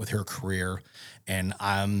spot with her career and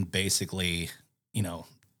I'm basically,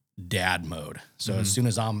 dad mode. So as soon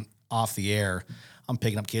as I'm off the air, I'm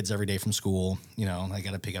picking up kids every day from school. I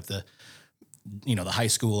got to pick up the high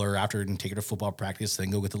schooler after and take her to football practice,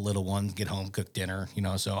 then go with the little one, get home, cook dinner,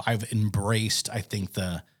 so I've embraced, I think,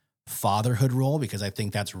 the fatherhood role because I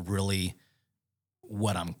think that's really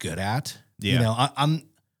what I'm good at. Yeah.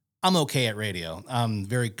 I'm okay at radio. I'm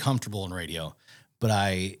very comfortable in radio, but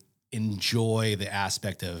I enjoy the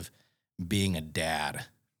aspect of being a dad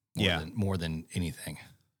more than anything.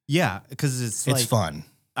 Yeah, because it's fun.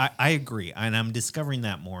 I agree, and I'm discovering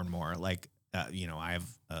that more and more. Like, I have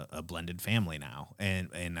a blended family now, and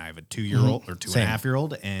I have a 2-year-old or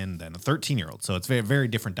 2.5-year-old, and then a 13-year-old. So it's very, very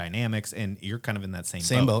different dynamics, and you're kind of in that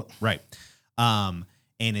same boat. Right?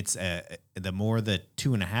 And it's the more the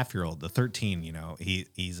 2.5-year-old, the 13,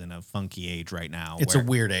 he's in a funky age right now. It's a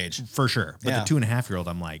weird age for sure. But the 2.5-year-old,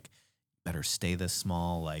 I'm like, better stay this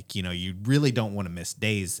small. Like, you really don't want to miss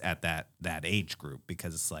days at that age group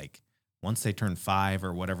because it's like once they turn 5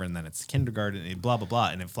 or whatever, and then it's kindergarten and blah, blah, blah,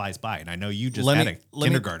 and it flies by. And I know you just had a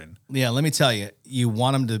kindergarten. Let me tell you, you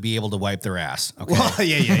want them to be able to wipe their ass. Okay. Well,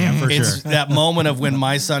 yeah, for sure. It's that moment of when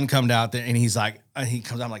my son comes out there and he's like, he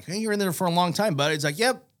comes out, I'm like, hey, you're in there for a long time, bud. He's like,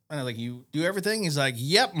 yep. And I'm like, you do everything? He's like,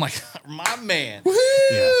 yep. I'm like, my man. Woo!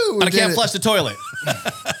 Yeah. But I can't flush the toilet.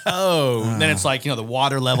 Then it's like, the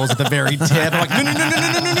water levels at the very tip. I'm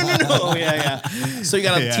like, no. Yeah. So you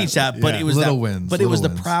got to teach that. But it was little wins. But it was the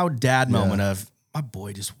proud dad moment of, my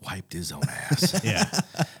boy just wiped his own ass. Yeah.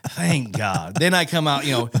 Thank God. Then I come out,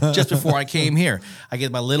 just before I came here, I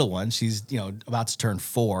get my little one. She's, about to turn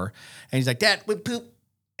 4. And he's like, Dad, we poop.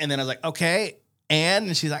 And then I was like, okay.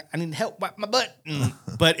 And she's like, I need help wipe my butt.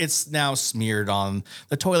 But it's now smeared on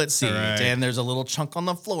the toilet seat. Right. And there's a little chunk on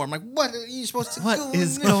the floor. I'm like, what are you supposed to do? What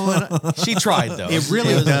is going on? She tried, though. It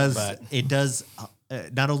really does. It does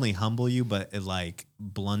not only humble you, but it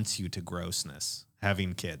blunts you to grossness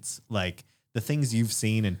having kids. Like the things you've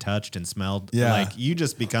seen and touched and smelled, you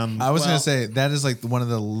just become. I was going to say that is one of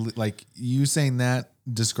the, you saying that,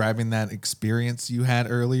 describing that experience you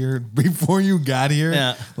had earlier before you got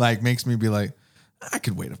here, makes me be like, I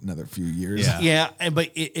could wait another few years. Yeah,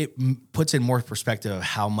 but it puts in more perspective of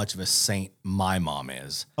how much of a saint my mom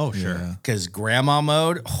is. Oh, sure. Because grandma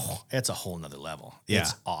mode, it's a whole nother level. Yeah.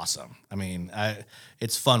 It's awesome. I mean,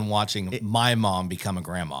 it's fun watching my mom become a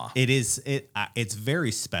grandma. It is. It's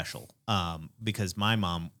very special because my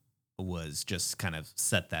mom was just kind of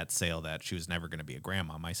set that sail that she was never going to be a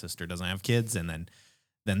grandma. My sister doesn't have kids, and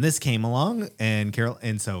then this came along, and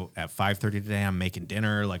so at 5:30 today, I'm making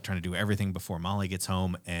dinner, trying to do everything before Molly gets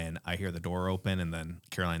home, and I hear the door open, and then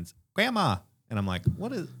Caroline's, Grandma, and I'm like,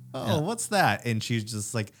 what's that? And she's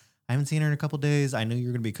just like, I haven't seen her in a couple days. I knew you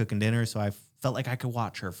were going to be cooking dinner, so I felt like I could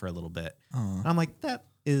watch her for a little bit. And I'm like, that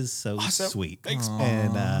is so sweet. Thanks.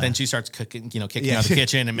 And then she starts cooking, kicking out the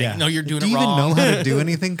kitchen and making, no, you're doing it wrong. Do you even know how to do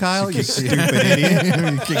anything, Kyle? You stupid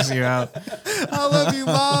idiot. He kicks you out. I love you,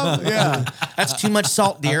 Mom. Yeah. That's too much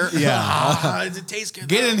salt, dear. Yeah. Does it taste good?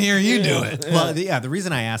 Get in here. You do it. Well, the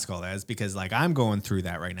reason I ask all that is because I'm going through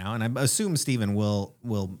that right now. And I assume Steven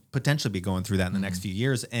will potentially be going through that in the next few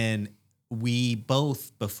years. And we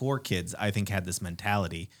both, before kids, I think had this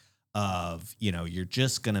mentality of, you're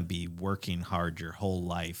just going to be working hard your whole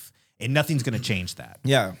life and nothing's going to change that.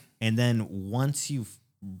 Yeah. And then once you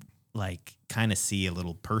kind of see a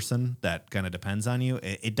little person that kind of depends on you,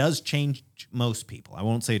 it does change most people. I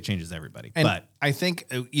won't say it changes everybody, but I think,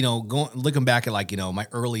 looking back at my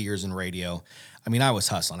early years in radio, I mean, I was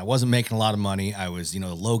hustling. I wasn't making a lot of money. I was, the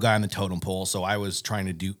low guy on the totem pole. So I was trying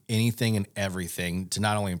to do anything and everything to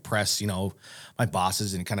not only impress, my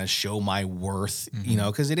bosses and kind of show my worth,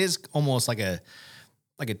 because it is almost like a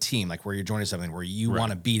team, where you're joining something where you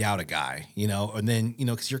want to beat out a guy, and then,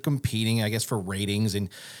 because you're competing, I guess, for ratings and,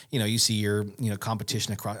 you see your,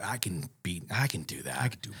 competition across, I can do that. I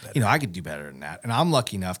could do better. I could do better than that. And I'm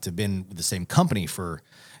lucky enough to have been with the same company for,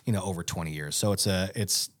 over 20 years. So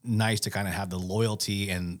it's nice to kind of have the loyalty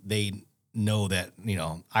and they know that,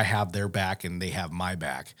 I have their back and they have my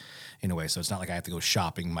back in a way. So it's not like I have to go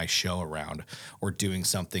shopping my show around or doing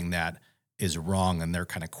something that is wrong and they're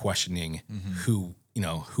kind of questioning who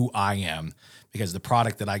I am, because the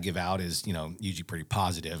product that I give out is, usually pretty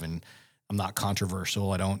positive and I'm not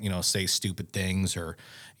controversial. I don't, say stupid things or,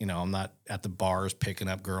 I'm not at the bars picking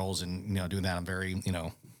up girls and, doing that. I'm very,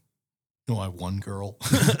 I have one girl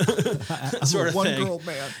sort of one thing. girl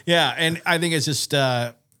man. Yeah. And I think it's just,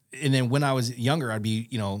 and then when I was younger, I'd be,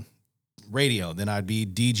 radio, then I'd be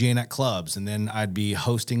DJing at clubs, and then I'd be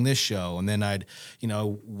hosting this show, and then I'd,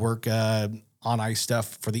 work on ice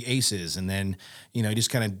stuff for the Aces, and then you just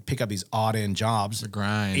kind of pick up these odd end jobs. The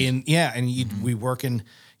grind. And we work in,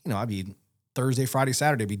 I'd be Thursday, Friday,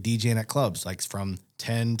 Saturday, be DJing at clubs like from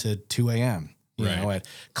 10 to 2 a.m. You know, at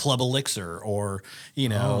Club Elixir or,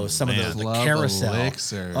 some of the Club Carousel.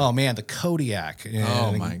 Elixir. Oh, man, the Kodiak.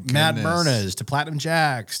 Oh, my Mad goodness. Myrna's to Platinum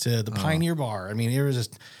Jacks to the Pioneer Bar. I mean, it was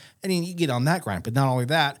just, you get on that grind. But not only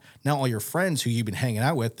that, now all your friends who you've been hanging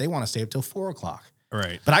out with, they want to stay up till 4 o'clock.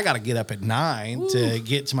 Right. But I got to get up at 9 to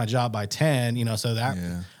get to my job by 10, so that,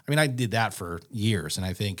 I did that for years. And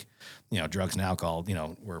I think, drugs and alcohol,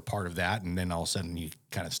 were part of that. And then all of a sudden you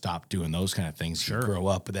kind of stop doing those kind of things. You grow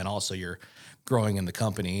up, but then also you're growing in the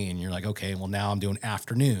company and you're like, okay, well now I'm doing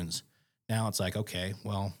afternoons. Now it's like, okay,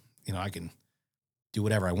 well, I can do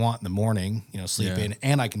whatever I want in the morning, sleep in,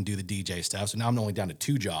 and I can do the DJ stuff. So now I'm only down to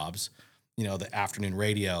 2 jobs, the afternoon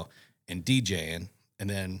radio and DJing. And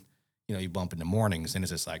then, you bump into mornings and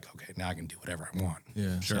it's just like, okay, now I can do whatever I want.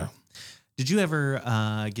 Yeah, Sure. So, Did you ever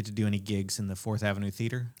get to do any gigs in the 4th Avenue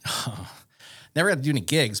Theater? never got to do any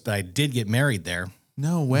gigs, but I did get married there.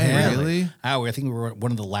 No way, Yeah. really? I think we were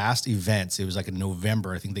one of the last events. It was like in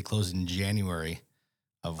November. I think they closed in January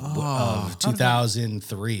of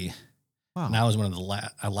 2003. Wow. And that was one of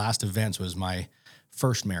the last events. Was my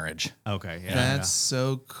first marriage. Okay. Yeah. That's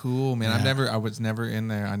so cool, man. I was never in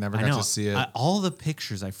there. I never got to see it. All the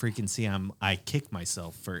pictures I freaking see, I kick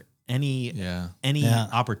myself for any Yeah.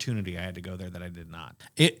 opportunity I had to go there that I did not.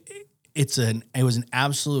 It was an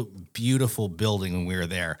absolute beautiful building when we were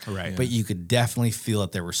there. Right. But you could definitely feel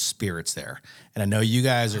that there were spirits there. And I know you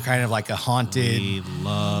guys are kind of like a haunted. We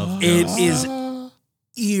love It ghosts. is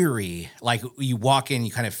eerie. Like you walk in,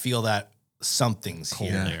 you kind of feel that something's Cold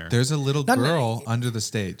here. there. There's a little Not- girl under the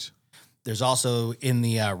stage. There's also in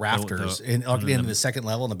the rafters, in the- the second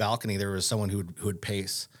level in the balcony, there was someone who would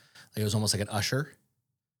pace. Like it was almost like an usher.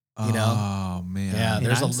 Oh, man. Yeah, And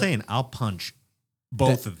there's I'm a- saying I'll punch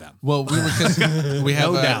both of them. Well, we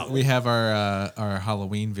have No doubt. we have our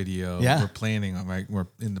Halloween video. Yeah. We're planning on we're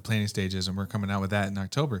in the planning stages and we're coming out with that in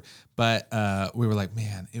October. But we were like,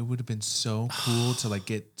 man, it would have been so cool to like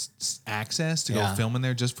get access to go Yeah. film in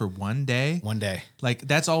there just for one day. One day. Like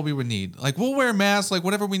that's all we would need. Like we'll wear masks, like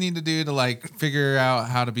whatever we need to do to like figure out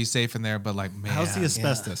how to be safe in there. But like, man, How's the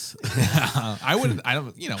asbestos? I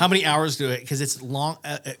don't, How many hours do it? Because it's long.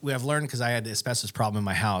 We have learned because I had the asbestos problem in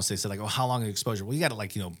my house. They said like, oh, how long is exposure? Well, you got to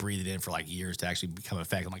like breathe it in for like years to actually become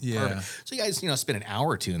effective. I'm like, Yeah. perfect. So you guys spend an hour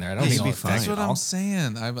or 2 in there. I don't You'd think be it'll fine. affect That's you what at I'm all.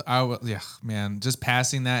 saying. Yeah, man, just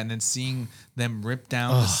passing that and then seeing them rip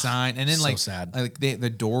down the sign, and then so like sad. like the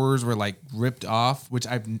doors were like ripped off, which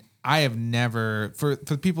I have never for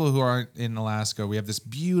people who aren't in Alaska. We have this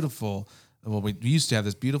beautiful. Well, we used to have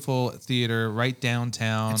this beautiful theater right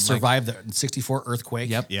downtown. Survived the 64 earthquake.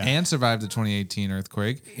 Yep. Yeah. And survived the 2018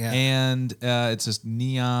 earthquake. Yeah. And it's just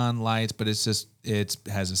neon lights, but it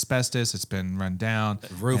has asbestos. It's been run down.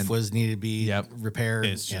 The roof And- needed to be repaired.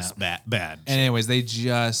 It's just bad. And anyways, they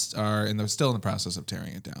just are still in the process of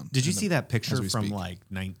tearing it down. Did you see that picture we from speak. like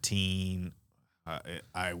 19?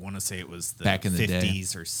 I want to say it was the Back in the day.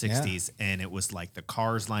 50s or 60s, and it was like the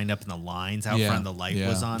cars lined up in the lines out Yeah, front. The light yeah.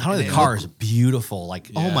 was on. Not only and the it car is beautiful. Like,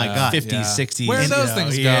 Oh my God. 50s, Yeah. 60s. Where are and, those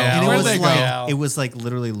things go? And it Where'd was they go? like it was like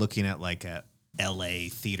literally looking at like a LA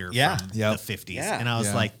theater Yeah. from Yep. the 50s, Yeah. and I was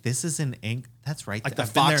Yeah. like, "This is an that's right, like the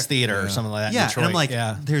I've been Fox there. Theater or Yeah. something like that. in Yeah, Detroit. and I'm like,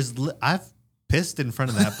 yeah. I've pissed in front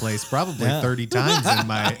of that place probably Yeah. 30 times in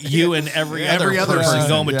my You and every other person person.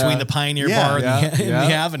 going between Yeah. the Pioneer Yeah. Bar and, Yeah. and Yeah.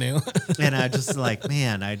 the Avenue. and I just like,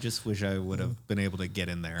 man, I just wish I would have been able to get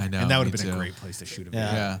in there. I know, and that would me have been too. a great place to shoot a Yeah.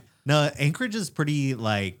 video. Yeah. No, Anchorage is pretty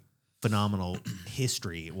like phenomenal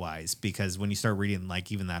history wise, because when you start reading like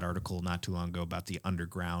even that article not too long ago about the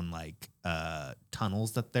underground like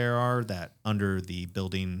tunnels that there are that under the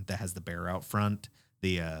building that has the bear out front,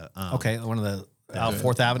 the Okay, one of the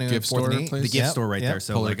 4th Avenue, gift 4th store and E. place? the gift Yep, store right yep. there.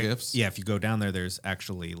 So Polar like Gifts. yeah, if you go down there, there's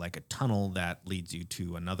actually like a tunnel that leads you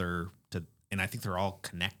to another and I think they're all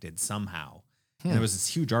connected somehow. And there was this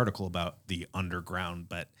huge article about the underground,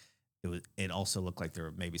 but it also looked like there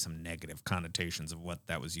were maybe some negative connotations of what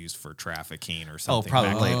that was used for trafficking or Oh, something.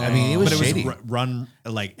 probably. back I then. mean, it was but it shady. was run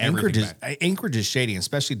like Anchorage everything. is Anchorage is shady,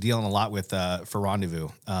 especially dealing a lot with for Rendezvous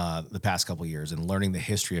the past couple of years and learning the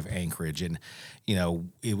history of Anchorage. And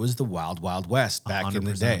it was the wild, wild west back in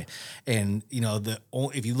the 100%. day. And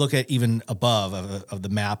if you look at even above of the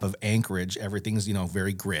map of Anchorage, everything's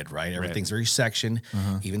very grid, right? Everything's very sectioned,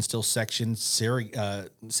 even still sectioned,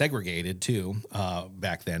 segregated too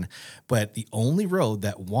back then. But the only road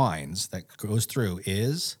that winds that goes through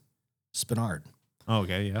is Spenard.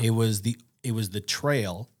 Okay, yeah. It was the it was the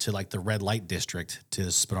trail to like the red light district to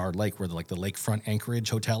Spenard Lake, where the Lakefront Anchorage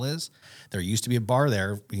Hotel is. There used to be a bar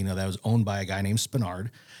there, that was owned by a guy named Spenard,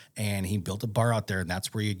 and he built a bar out there, and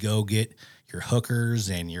that's where you go get your hookers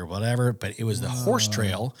and your whatever. But it was the horse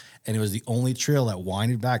trail, and it was the only trail that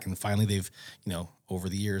winded back. And finally, they've over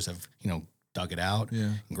the years have dug it out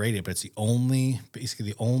and graded it. But it's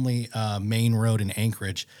basically the only main road in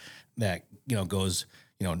Anchorage that goes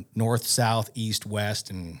north, south, east, west,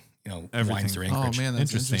 and winds through Anchorage. Oh man,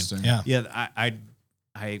 that's interesting. Yeah.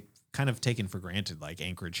 I kind of taken for granted like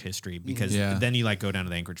Anchorage history because then you like go down to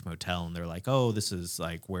the Anchorage Motel and they're like, oh, this is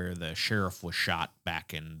like where the sheriff was shot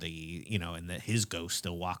back in the and that his ghost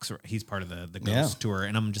still walks. He's part of the ghost tour,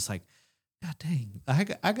 and I'm just like, God dang,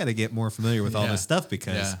 I got to get more familiar with all this stuff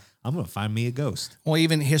because I'm gonna find me a ghost. Well,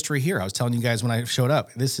 even history here. I was telling you guys when I showed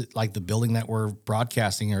up. This is like the building that we're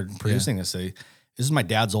broadcasting or producing this. This is my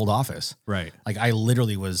dad's old office. Right. Like I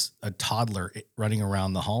literally was a toddler running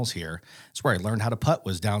around the halls here. It's where I learned how to putt,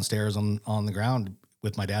 was downstairs on the ground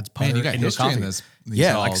with my dad's putter. Man, you got and history coffee. in this.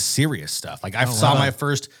 Like serious stuff. Like I saw my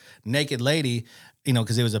first naked lady,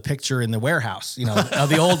 because it was a picture in the warehouse, of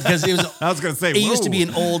the old, because it was, I was going to say, it used to be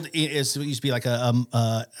an old, it used to be like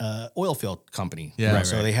a oil field company. Yeah. Right,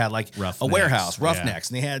 so they had like Roughnecks. a warehouse, Roughnecks,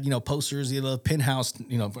 and they had, posters, pin house,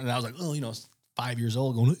 and I was like, 5 years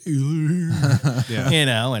old going,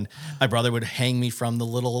 and my brother would hang me from the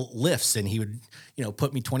little lifts and he would,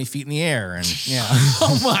 put me 20 feet in the air and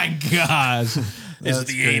Oh my gosh. This is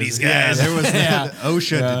the 80s, guys. There was OSHA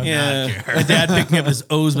did not care. My dad picked me up his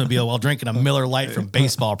Oldsmobile while drinking a Miller Lite from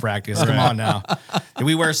baseball practice. Come on now. Did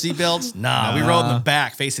we wear seatbelts? Nah, we rode in the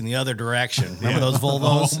back facing the other direction. Remember those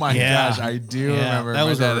Volvos? Oh my gosh, I do remember. That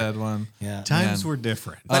was my dad had one. Yeah. Times were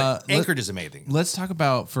different. But Anchorage is amazing. Let's talk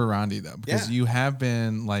about Ferrandi though, because you have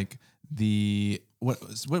been like the what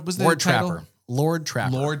was the Lord title? Trapper. Lord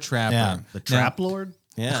Trapper. Lord Trapper. Yeah. The Trap Lord?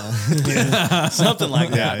 Yeah. Something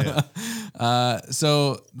like that.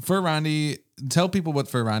 So Ferrandi, tell people what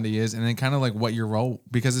Ferrandi is, and then kind of like what your role,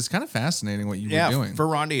 because it's kind of fascinating what you were doing.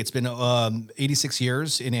 Ferrandi, it's been 86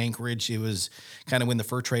 years in Anchorage. It was kind of when the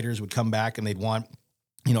fur traders would come back and they'd want,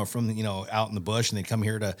 from out in the bush, and they'd come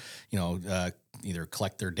here to, either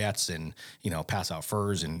collect their debts and, pass out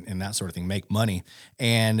furs and that sort of thing, make money.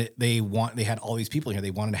 And they had all these people here.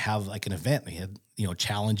 They wanted to have like an event. They had,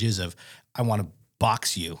 challenges of, I want to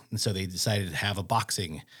box you. And so they decided to have a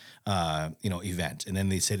boxing, event. And then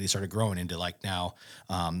they started growing into like now,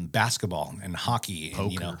 basketball and hockey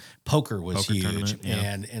and, poker was huge.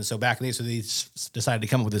 And so back in the day, so they decided to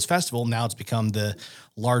come up with this festival. Now it's become the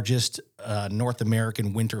largest, North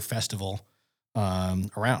American winter festival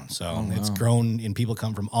around. So it's grown, and people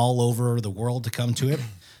come from all over the world to come to it.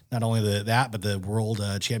 Not only that, but the World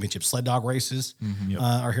Championship sled dog races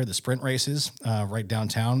are here, the sprint races right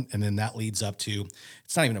downtown. And then that leads up to,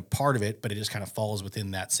 it's not even a part of it, but it just kind of falls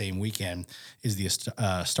within that same weekend is the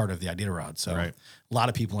start of the Iditarod. So a lot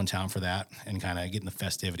of people in town for that, and kind of getting the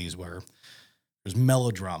festivities where there's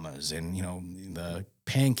melodramas and, the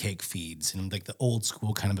pancake feeds and like the old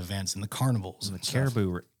school kind of events and the carnivals and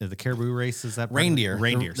the caribou race, is that reindeer,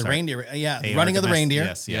 the reindeer, running of the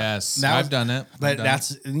reindeer. Yes, I've done it. But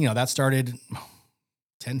that's that started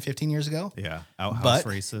 10, 15 years ago. Yeah, outhouse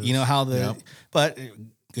races. You know how but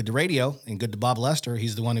good to radio and good to Bob Lester.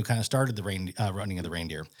 He's the one who kind of started the running of the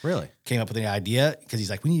reindeer. Really came up with the idea because he's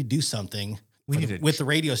like, we need to do something with the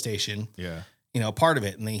radio station. Yeah, part of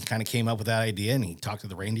it, and then he kind of came up with that idea, and he talked to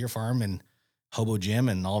the reindeer farm and Hobo Jim,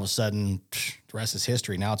 and all of a sudden, the rest is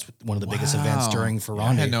history. Now it's one of the biggest events during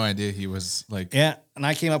Ferrandi. I had no idea he was like... Yeah, and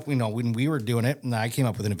I came up, when we were doing it, and I came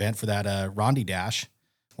up with an event for that Rondi Dash,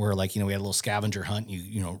 where we had a little scavenger hunt.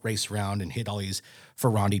 You race around and hit all these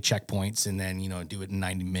Ferrandi checkpoints, and then, do it in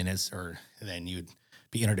 90 minutes, or then you'd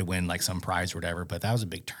be entered to win like some prize or whatever. But that was a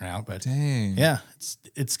big turnout. But dang. Yeah,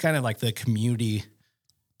 it's kind of like the community...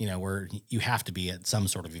 where you have to be at some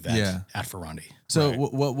sort of event at Ferrandi. So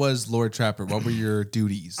what was Lord Trapper? What were your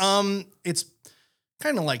duties? It's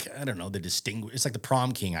kind of like, I don't know, it's like the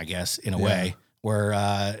prom king, I guess, in a way,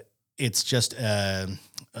 where it's just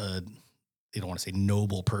they don't want to say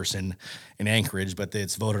noble person in Anchorage, but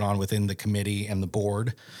it's voted on within the committee and the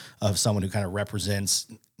board of someone who kind of represents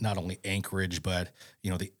not only Anchorage, but,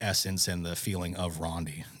 the essence and the feeling of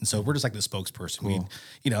Rondi. And so we're just like the spokesperson.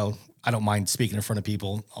 Cool. I don't mind speaking in front of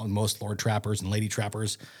people. Most Lord Trappers and Lady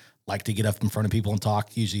Trappers like to get up in front of people and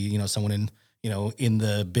talk. Usually, someone in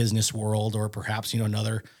the business world, or perhaps,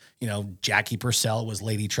 another, Jackie Purcell was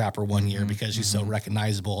Lady Trapper one year because she's so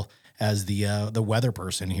recognizable as the weather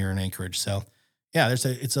person here in Anchorage. So yeah,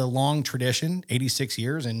 it's a long tradition, 86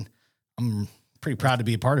 years, and I'm pretty proud to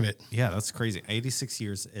be a part of it. Yeah, that's crazy. 86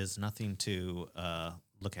 years is nothing to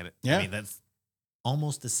look at it. Yeah. I mean, that's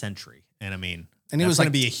almost a century. And I mean, And it was like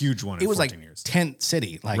going to be a huge one in It was 14 like years. tent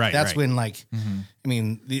city. Like Right, that's right. when like, I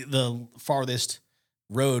mean, the farthest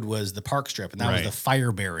road was the park strip, and that was Right. the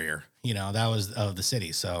fire barrier. You know, that was of the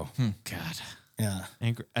city. So God. yeah,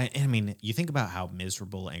 I mean, you think about how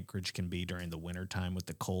miserable Anchorage can be during the wintertime with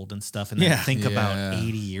the cold and stuff, and then Yeah. think about Yeah.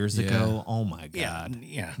 80 years Yeah. ago. Oh my yeah, God.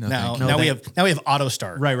 yeah. No, now thank you. we have auto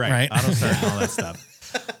start. Right. Auto start and all that stuff.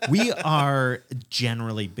 We are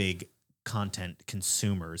generally big content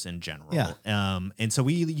consumers in general. Yeah. And so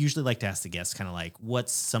we usually like to ask the guests kind of like,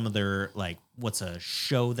 what's some of their, like, what's a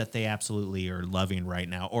show that they absolutely are loving right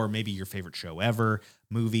now? Or maybe your favorite show ever,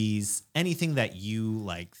 movies, anything that you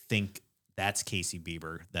like think that's Casey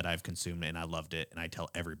Bieber that I've consumed and I loved it. And I tell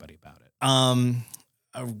everybody about it.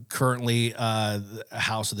 Currently,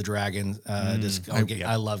 House of the Dragon.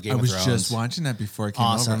 I love Game I of was Thrones. just watching that before I came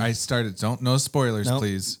Awesome. over. I started. No spoilers, Nope,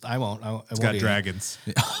 please. I won't. It's got dragons.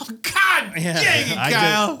 God, Yeah. dang it, I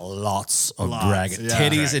Kyle. Lots of Lots, dragons, yeah.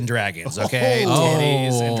 titties and dragons. Okay,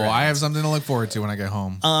 titties and Oh, dragons. I have something to look forward to when I get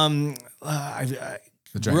home. I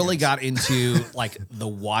dragons. really got into like The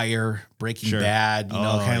Wire, Breaking Bad. You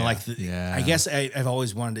know, kind of yeah. like. Yeah. I guess I've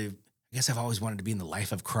always wanted to be in the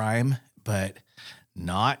life of crime, but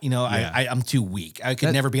not. You know, Yeah. I'm too weak. I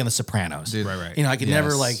could never be on The Sopranos. Dude, Right. You know, I could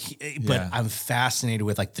never Yes. but Yeah. I'm fascinated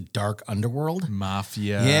with like the dark underworld.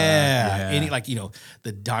 Mafia. Yeah. Any like, you know,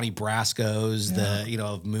 the Donnie Brascos, the, you know,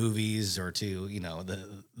 of movies or to, you know,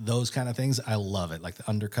 those kind of things. I love it. Like the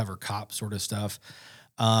undercover cop sort of stuff.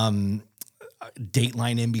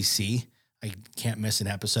 Dateline NBC. I can't miss an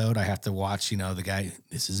episode. I have to watch, you know, the guy,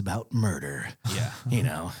 this is about murder. Yeah. You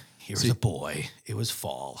know, here's a boy. It was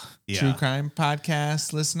fall. True crime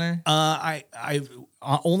podcast listener. I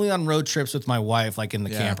only on road trips with my wife, like in the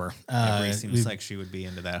camper. Everybody seems like she would be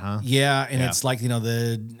into that, huh? Yeah, and Yeah. it's like, you know,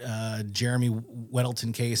 the Jeremy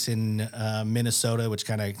Weddleton case in Minnesota, which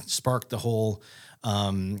kind of sparked the whole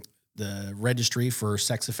the registry for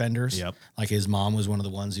sex offenders. Yep. Like his mom was one of the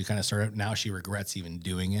ones who kind of started. Now she regrets even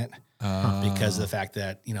doing it because of the fact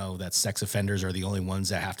that, you know, that sex offenders are the only ones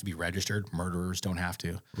that have to be registered. Murderers don't have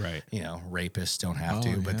to. Right. You know, rapists don't have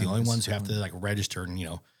to. But yeah, the only that's ones who have to like register and, you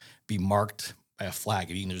know, be marked by a flag.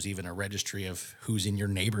 I mean, there's even a registry of who's in your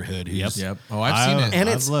neighborhood. Who's, Yep. Oh, I've seen it. and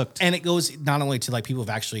I've it's looked. and it goes not only to like people who've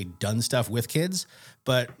actually done stuff with kids,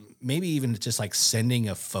 but maybe even just like sending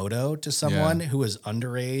a photo to someone who is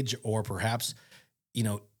underage or perhaps, you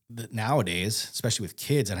know, nowadays, especially with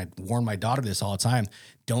kids, and I warn my daughter this all the time,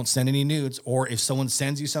 don't send any nudes, or if someone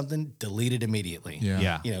sends you something, delete it immediately.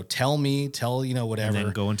 Yeah. You know, tell, you know, whatever. And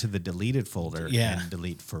then go into the deleted folder Yeah. and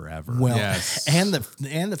delete forever. Well, Yes. and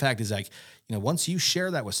the fact is like, you know, once you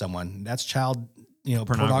share that with someone, that's child, you know,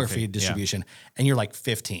 pornography yeah. distribution, and you're like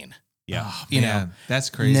 15. yeah. You Man, know, that's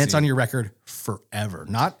crazy. And it's on your record forever.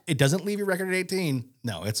 It doesn't leave your record at 18.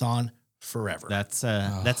 No, it's on forever. That's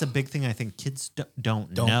a big thing I think kids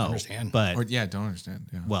don't know. understand. But Or, yeah, don't understand.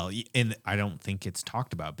 Yeah. well, and I don't think it's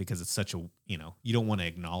talked about because it's such a, you know, you don't want to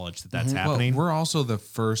acknowledge that that's Well, happening. we're also the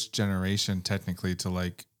first generation technically to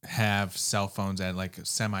like have cell phones at like a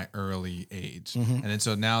semi early age. And then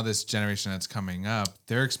so now this generation that's coming up,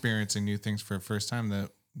 they're experiencing new things for the first time that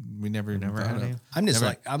we never had thought of. any. I'm just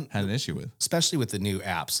Never like, I'm had an issue with. especially with the new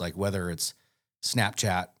apps, like whether it's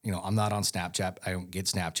Snapchat, you know, I'm not on Snapchat. I don't get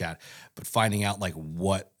Snapchat, but finding out like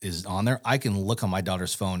what is on there, I can look on my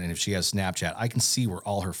daughter's phone. And if she has Snapchat, I can see where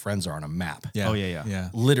all her friends are on a map. Yeah. Oh, yeah. Yeah.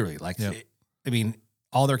 Literally. Like, Yep. I mean,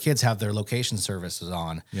 all their kids have their location services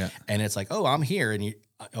on. Yeah. And it's like, oh, I'm here. And you,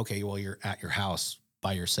 okay, well, you're at your house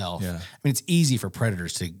by yourself. Yeah. I mean, it's easy for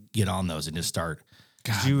predators to get on those and just start.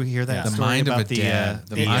 Did you hear that? The story mind of a about the, dad.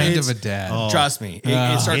 The it- mind it's- of a dad. Oh. Trust me,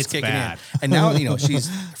 it starts it's kicking bad. in. And now, you know, she's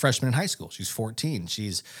a freshman in high school. She's 14.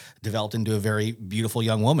 She's developed into a very beautiful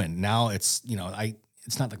young woman. Now it's, you know,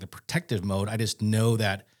 it's not like the protective mode. I just know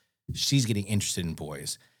that she's getting interested in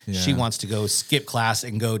boys. She Yeah. wants to go skip class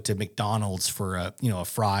and go to McDonald's for a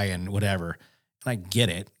fry and whatever. And I get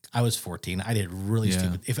it. I was 14. I did really Yeah.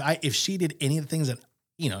 stupid. If she did any of the things that,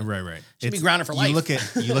 you know, Right. she'd be grounded for life. You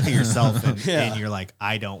look at yourself and, Yeah. and you're like,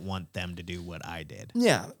 I don't want them to do what I did.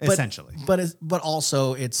 Yeah, Essentially. But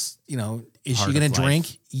also it's, you know, is Part she going of to life.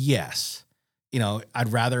 drink? Yes. You know,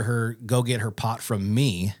 I'd rather her go get her pot from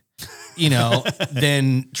me, you know,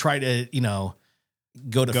 than try to, you know,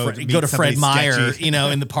 go to Go to Fred meet somebody Meyer, sketchy. you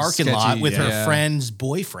know, in the parking lot Sketchy, with her yeah. friend's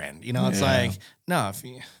boyfriend. You know, it's Yeah. like, no, if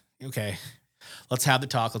you, okay. let's have the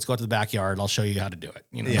talk. Let's go out to the backyard. I'll show you how to do it.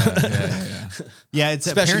 You know, Yeah, it's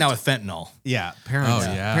especially now with fentanyl. Yeah,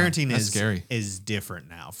 parenting That's is scary. is different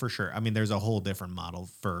now for sure. I mean, there's a whole different model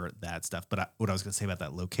for that stuff. But what I was going to say about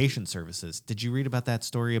that location services, did you read about that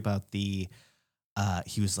story about the?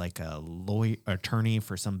 He was like a attorney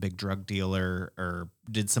for some big drug dealer or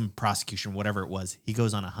did some prosecution, whatever it was. He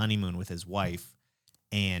goes on a honeymoon with his wife,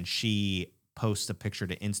 and she posts a picture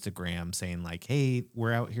to Instagram saying like, "Hey,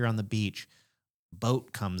 we're out here on the beach."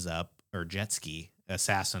 Boat comes up or jet ski.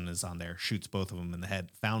 Assassin is on there, shoots both of them in the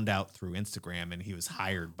head. Found out through Instagram, and he was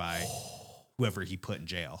hired by whoever he put in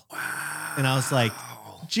jail. Wow. And I was like,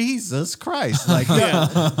 Jesus Christ! Like,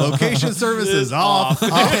 location services off.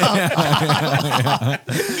 Like,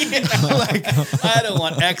 I don't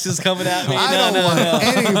want exes coming at me. I don't want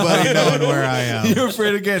anybody knowing where I am. You're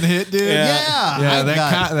afraid of getting hit, dude? Yeah.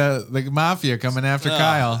 The mafia coming after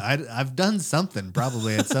Kyle. I've done something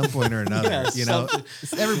probably at some point or another.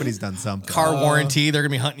 Everybody's done something. Car warranty. They're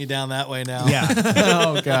gonna be hunting you down that way now. Yeah. Oh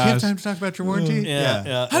Do you have gosh. time to talk about your warranty?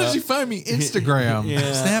 Yeah. How did you find me? Instagram,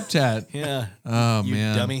 Snapchat. Yeah. Oh You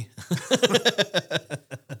man, dummy.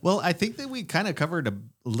 Well, I think that we kind of covered a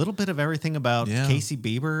little bit of everything about Yeah. Casey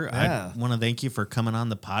Bieber. Yeah. I want to thank you for coming on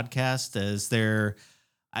the podcast.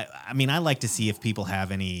 I mean, I like to see if people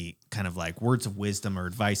have any kind of like words of wisdom or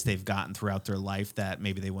advice they've gotten throughout their life that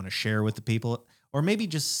maybe they want to share with the people, or maybe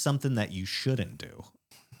just something that you shouldn't do.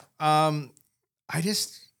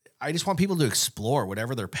 I just want people to explore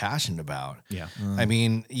whatever they're passionate about. Yeah. I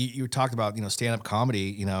mean, you talked about, stand-up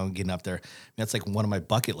comedy, getting up there. That's like one of my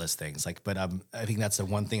bucket list things. Like, but I think that's the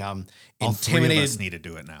one thing I'm All three of intimidated. us need to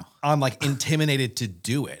do it now. I'm like intimidated to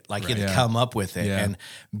do it, like and come up with it and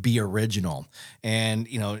be original. And,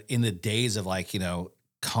 in the days of like,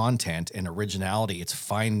 content and originality, it's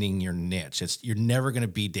finding your niche. You're never going to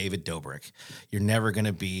be David Dobrik. You're never going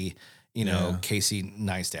to be, Casey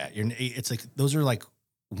Neistat. It's like, those are like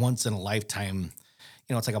once in a lifetime,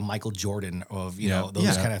 it's like a Michael Jordan of,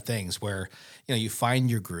 those kind of things where, you find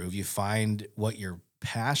your groove, you find what you're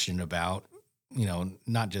passionate about,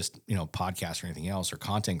 not just, podcast or anything else or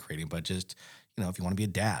content creating, but just, if you want to be a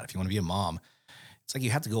dad, if you want to be a mom, it's like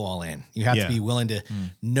you have to go all in. You have to be willing to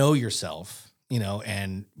know yourself,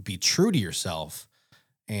 and be true to yourself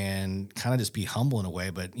and kind of just be humble in a way,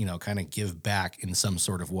 but, kind of give back in some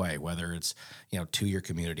sort of way, whether it's, to your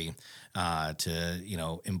community,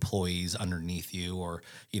 to, employees underneath you or,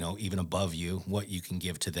 even above you, what you can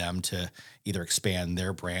give to them to either expand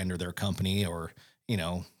their brand or their company or,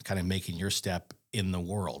 kind of making your step in the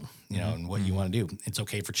world, and what you want to do. It's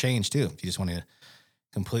okay for change too. If you just want to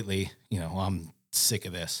completely, I'm sick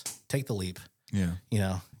of this, take the leap. Yeah.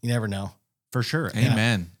 You never know. For sure.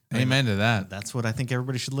 Amen. Amen to that. That's what I think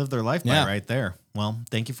everybody should live their life by right there. Well,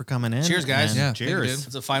 thank you for coming in. Cheers, guys. And Yeah, cheers.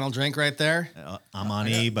 It's a final drink right there. I'm on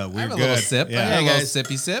E, but we're I have a good. little sip. Yeah. I have a little guys.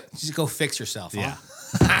 sippy sip. Just go fix yourself. Yeah.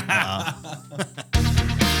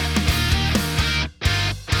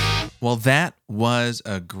 Well, that was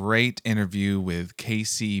a great interview with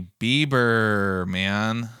Casey Bieber,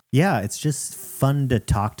 man. Yeah, it's just fun to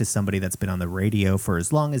talk to somebody that's been on the radio for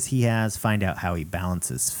as long as he has, find out how he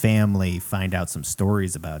balances family, find out some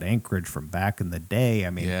stories about Anchorage from back in the day. I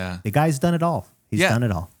mean, the guy's done it all. He's done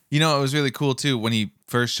it all. It was really cool, too, when he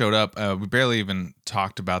first showed up. We barely even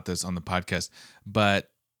talked about this on the podcast, but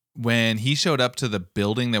when he showed up to the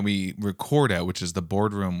building that we record at, which is the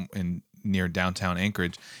boardroom near downtown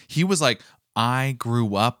Anchorage, he was like, I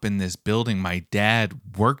grew up in this building. My dad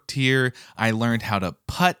worked here. I learned how to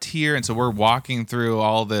putt here. And so we're walking through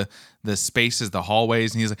all the spaces, the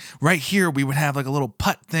hallways. And he's like, right here, we would have like a little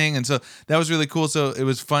putt thing. And so that was really cool. So it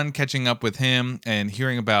was fun catching up with him and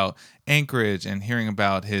hearing about Anchorage and hearing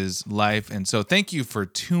about his life. And so thank you for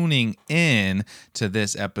tuning in to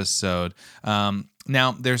this episode.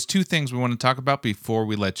 Now, there's two things we want to talk about before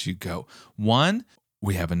we let you go. One,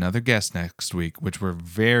 we have another guest next week, which we're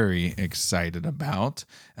very excited about.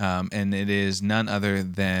 And it is none other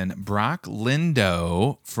than Brock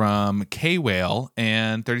Lindo from K-Whale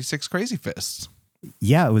and 36 Crazy Fists.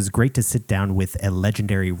 Yeah, it was great to sit down with a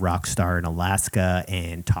legendary rock star in Alaska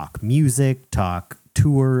and talk music, talk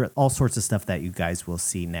tour, all sorts of stuff that you guys will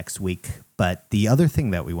see next week. But the other thing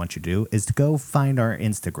that we want you to do is to go find our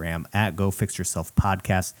Instagram at Go Fix Yourself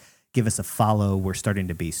Podcast. Give us a follow. We're starting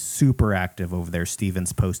to be super active over there.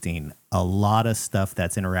 Steven's posting a lot of stuff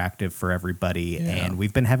that's interactive for everybody. And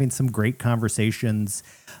we've been having some great conversations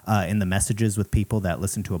in the messages with people that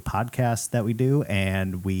listen to a podcast that we do.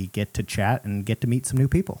 And we get to chat and get to meet some new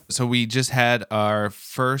people. So we just had our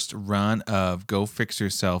first run of Go Fix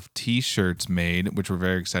Yourself t-shirts made, which we're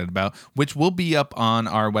very excited about, which will be up on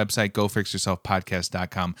our website,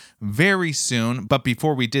 gofixyourselfpodcast.com very soon. But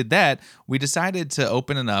before we did that, we decided to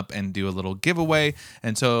open it up and do a little giveaway.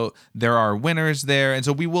 And so there are winners there. And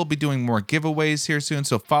so we will be doing more giveaways here soon.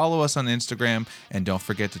 So follow us on Instagram and don't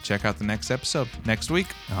forget to check out the next episode next week.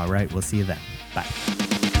 All right. We'll see you then. Bye.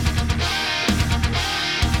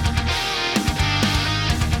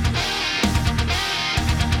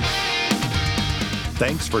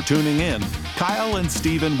 Thanks for tuning in. Kyle and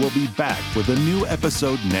Steven will be back with a new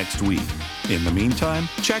episode next week. In the meantime,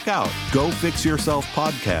 check out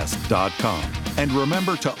gofixyourselfpodcast.com. And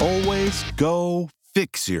remember to always go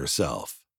fix yourself.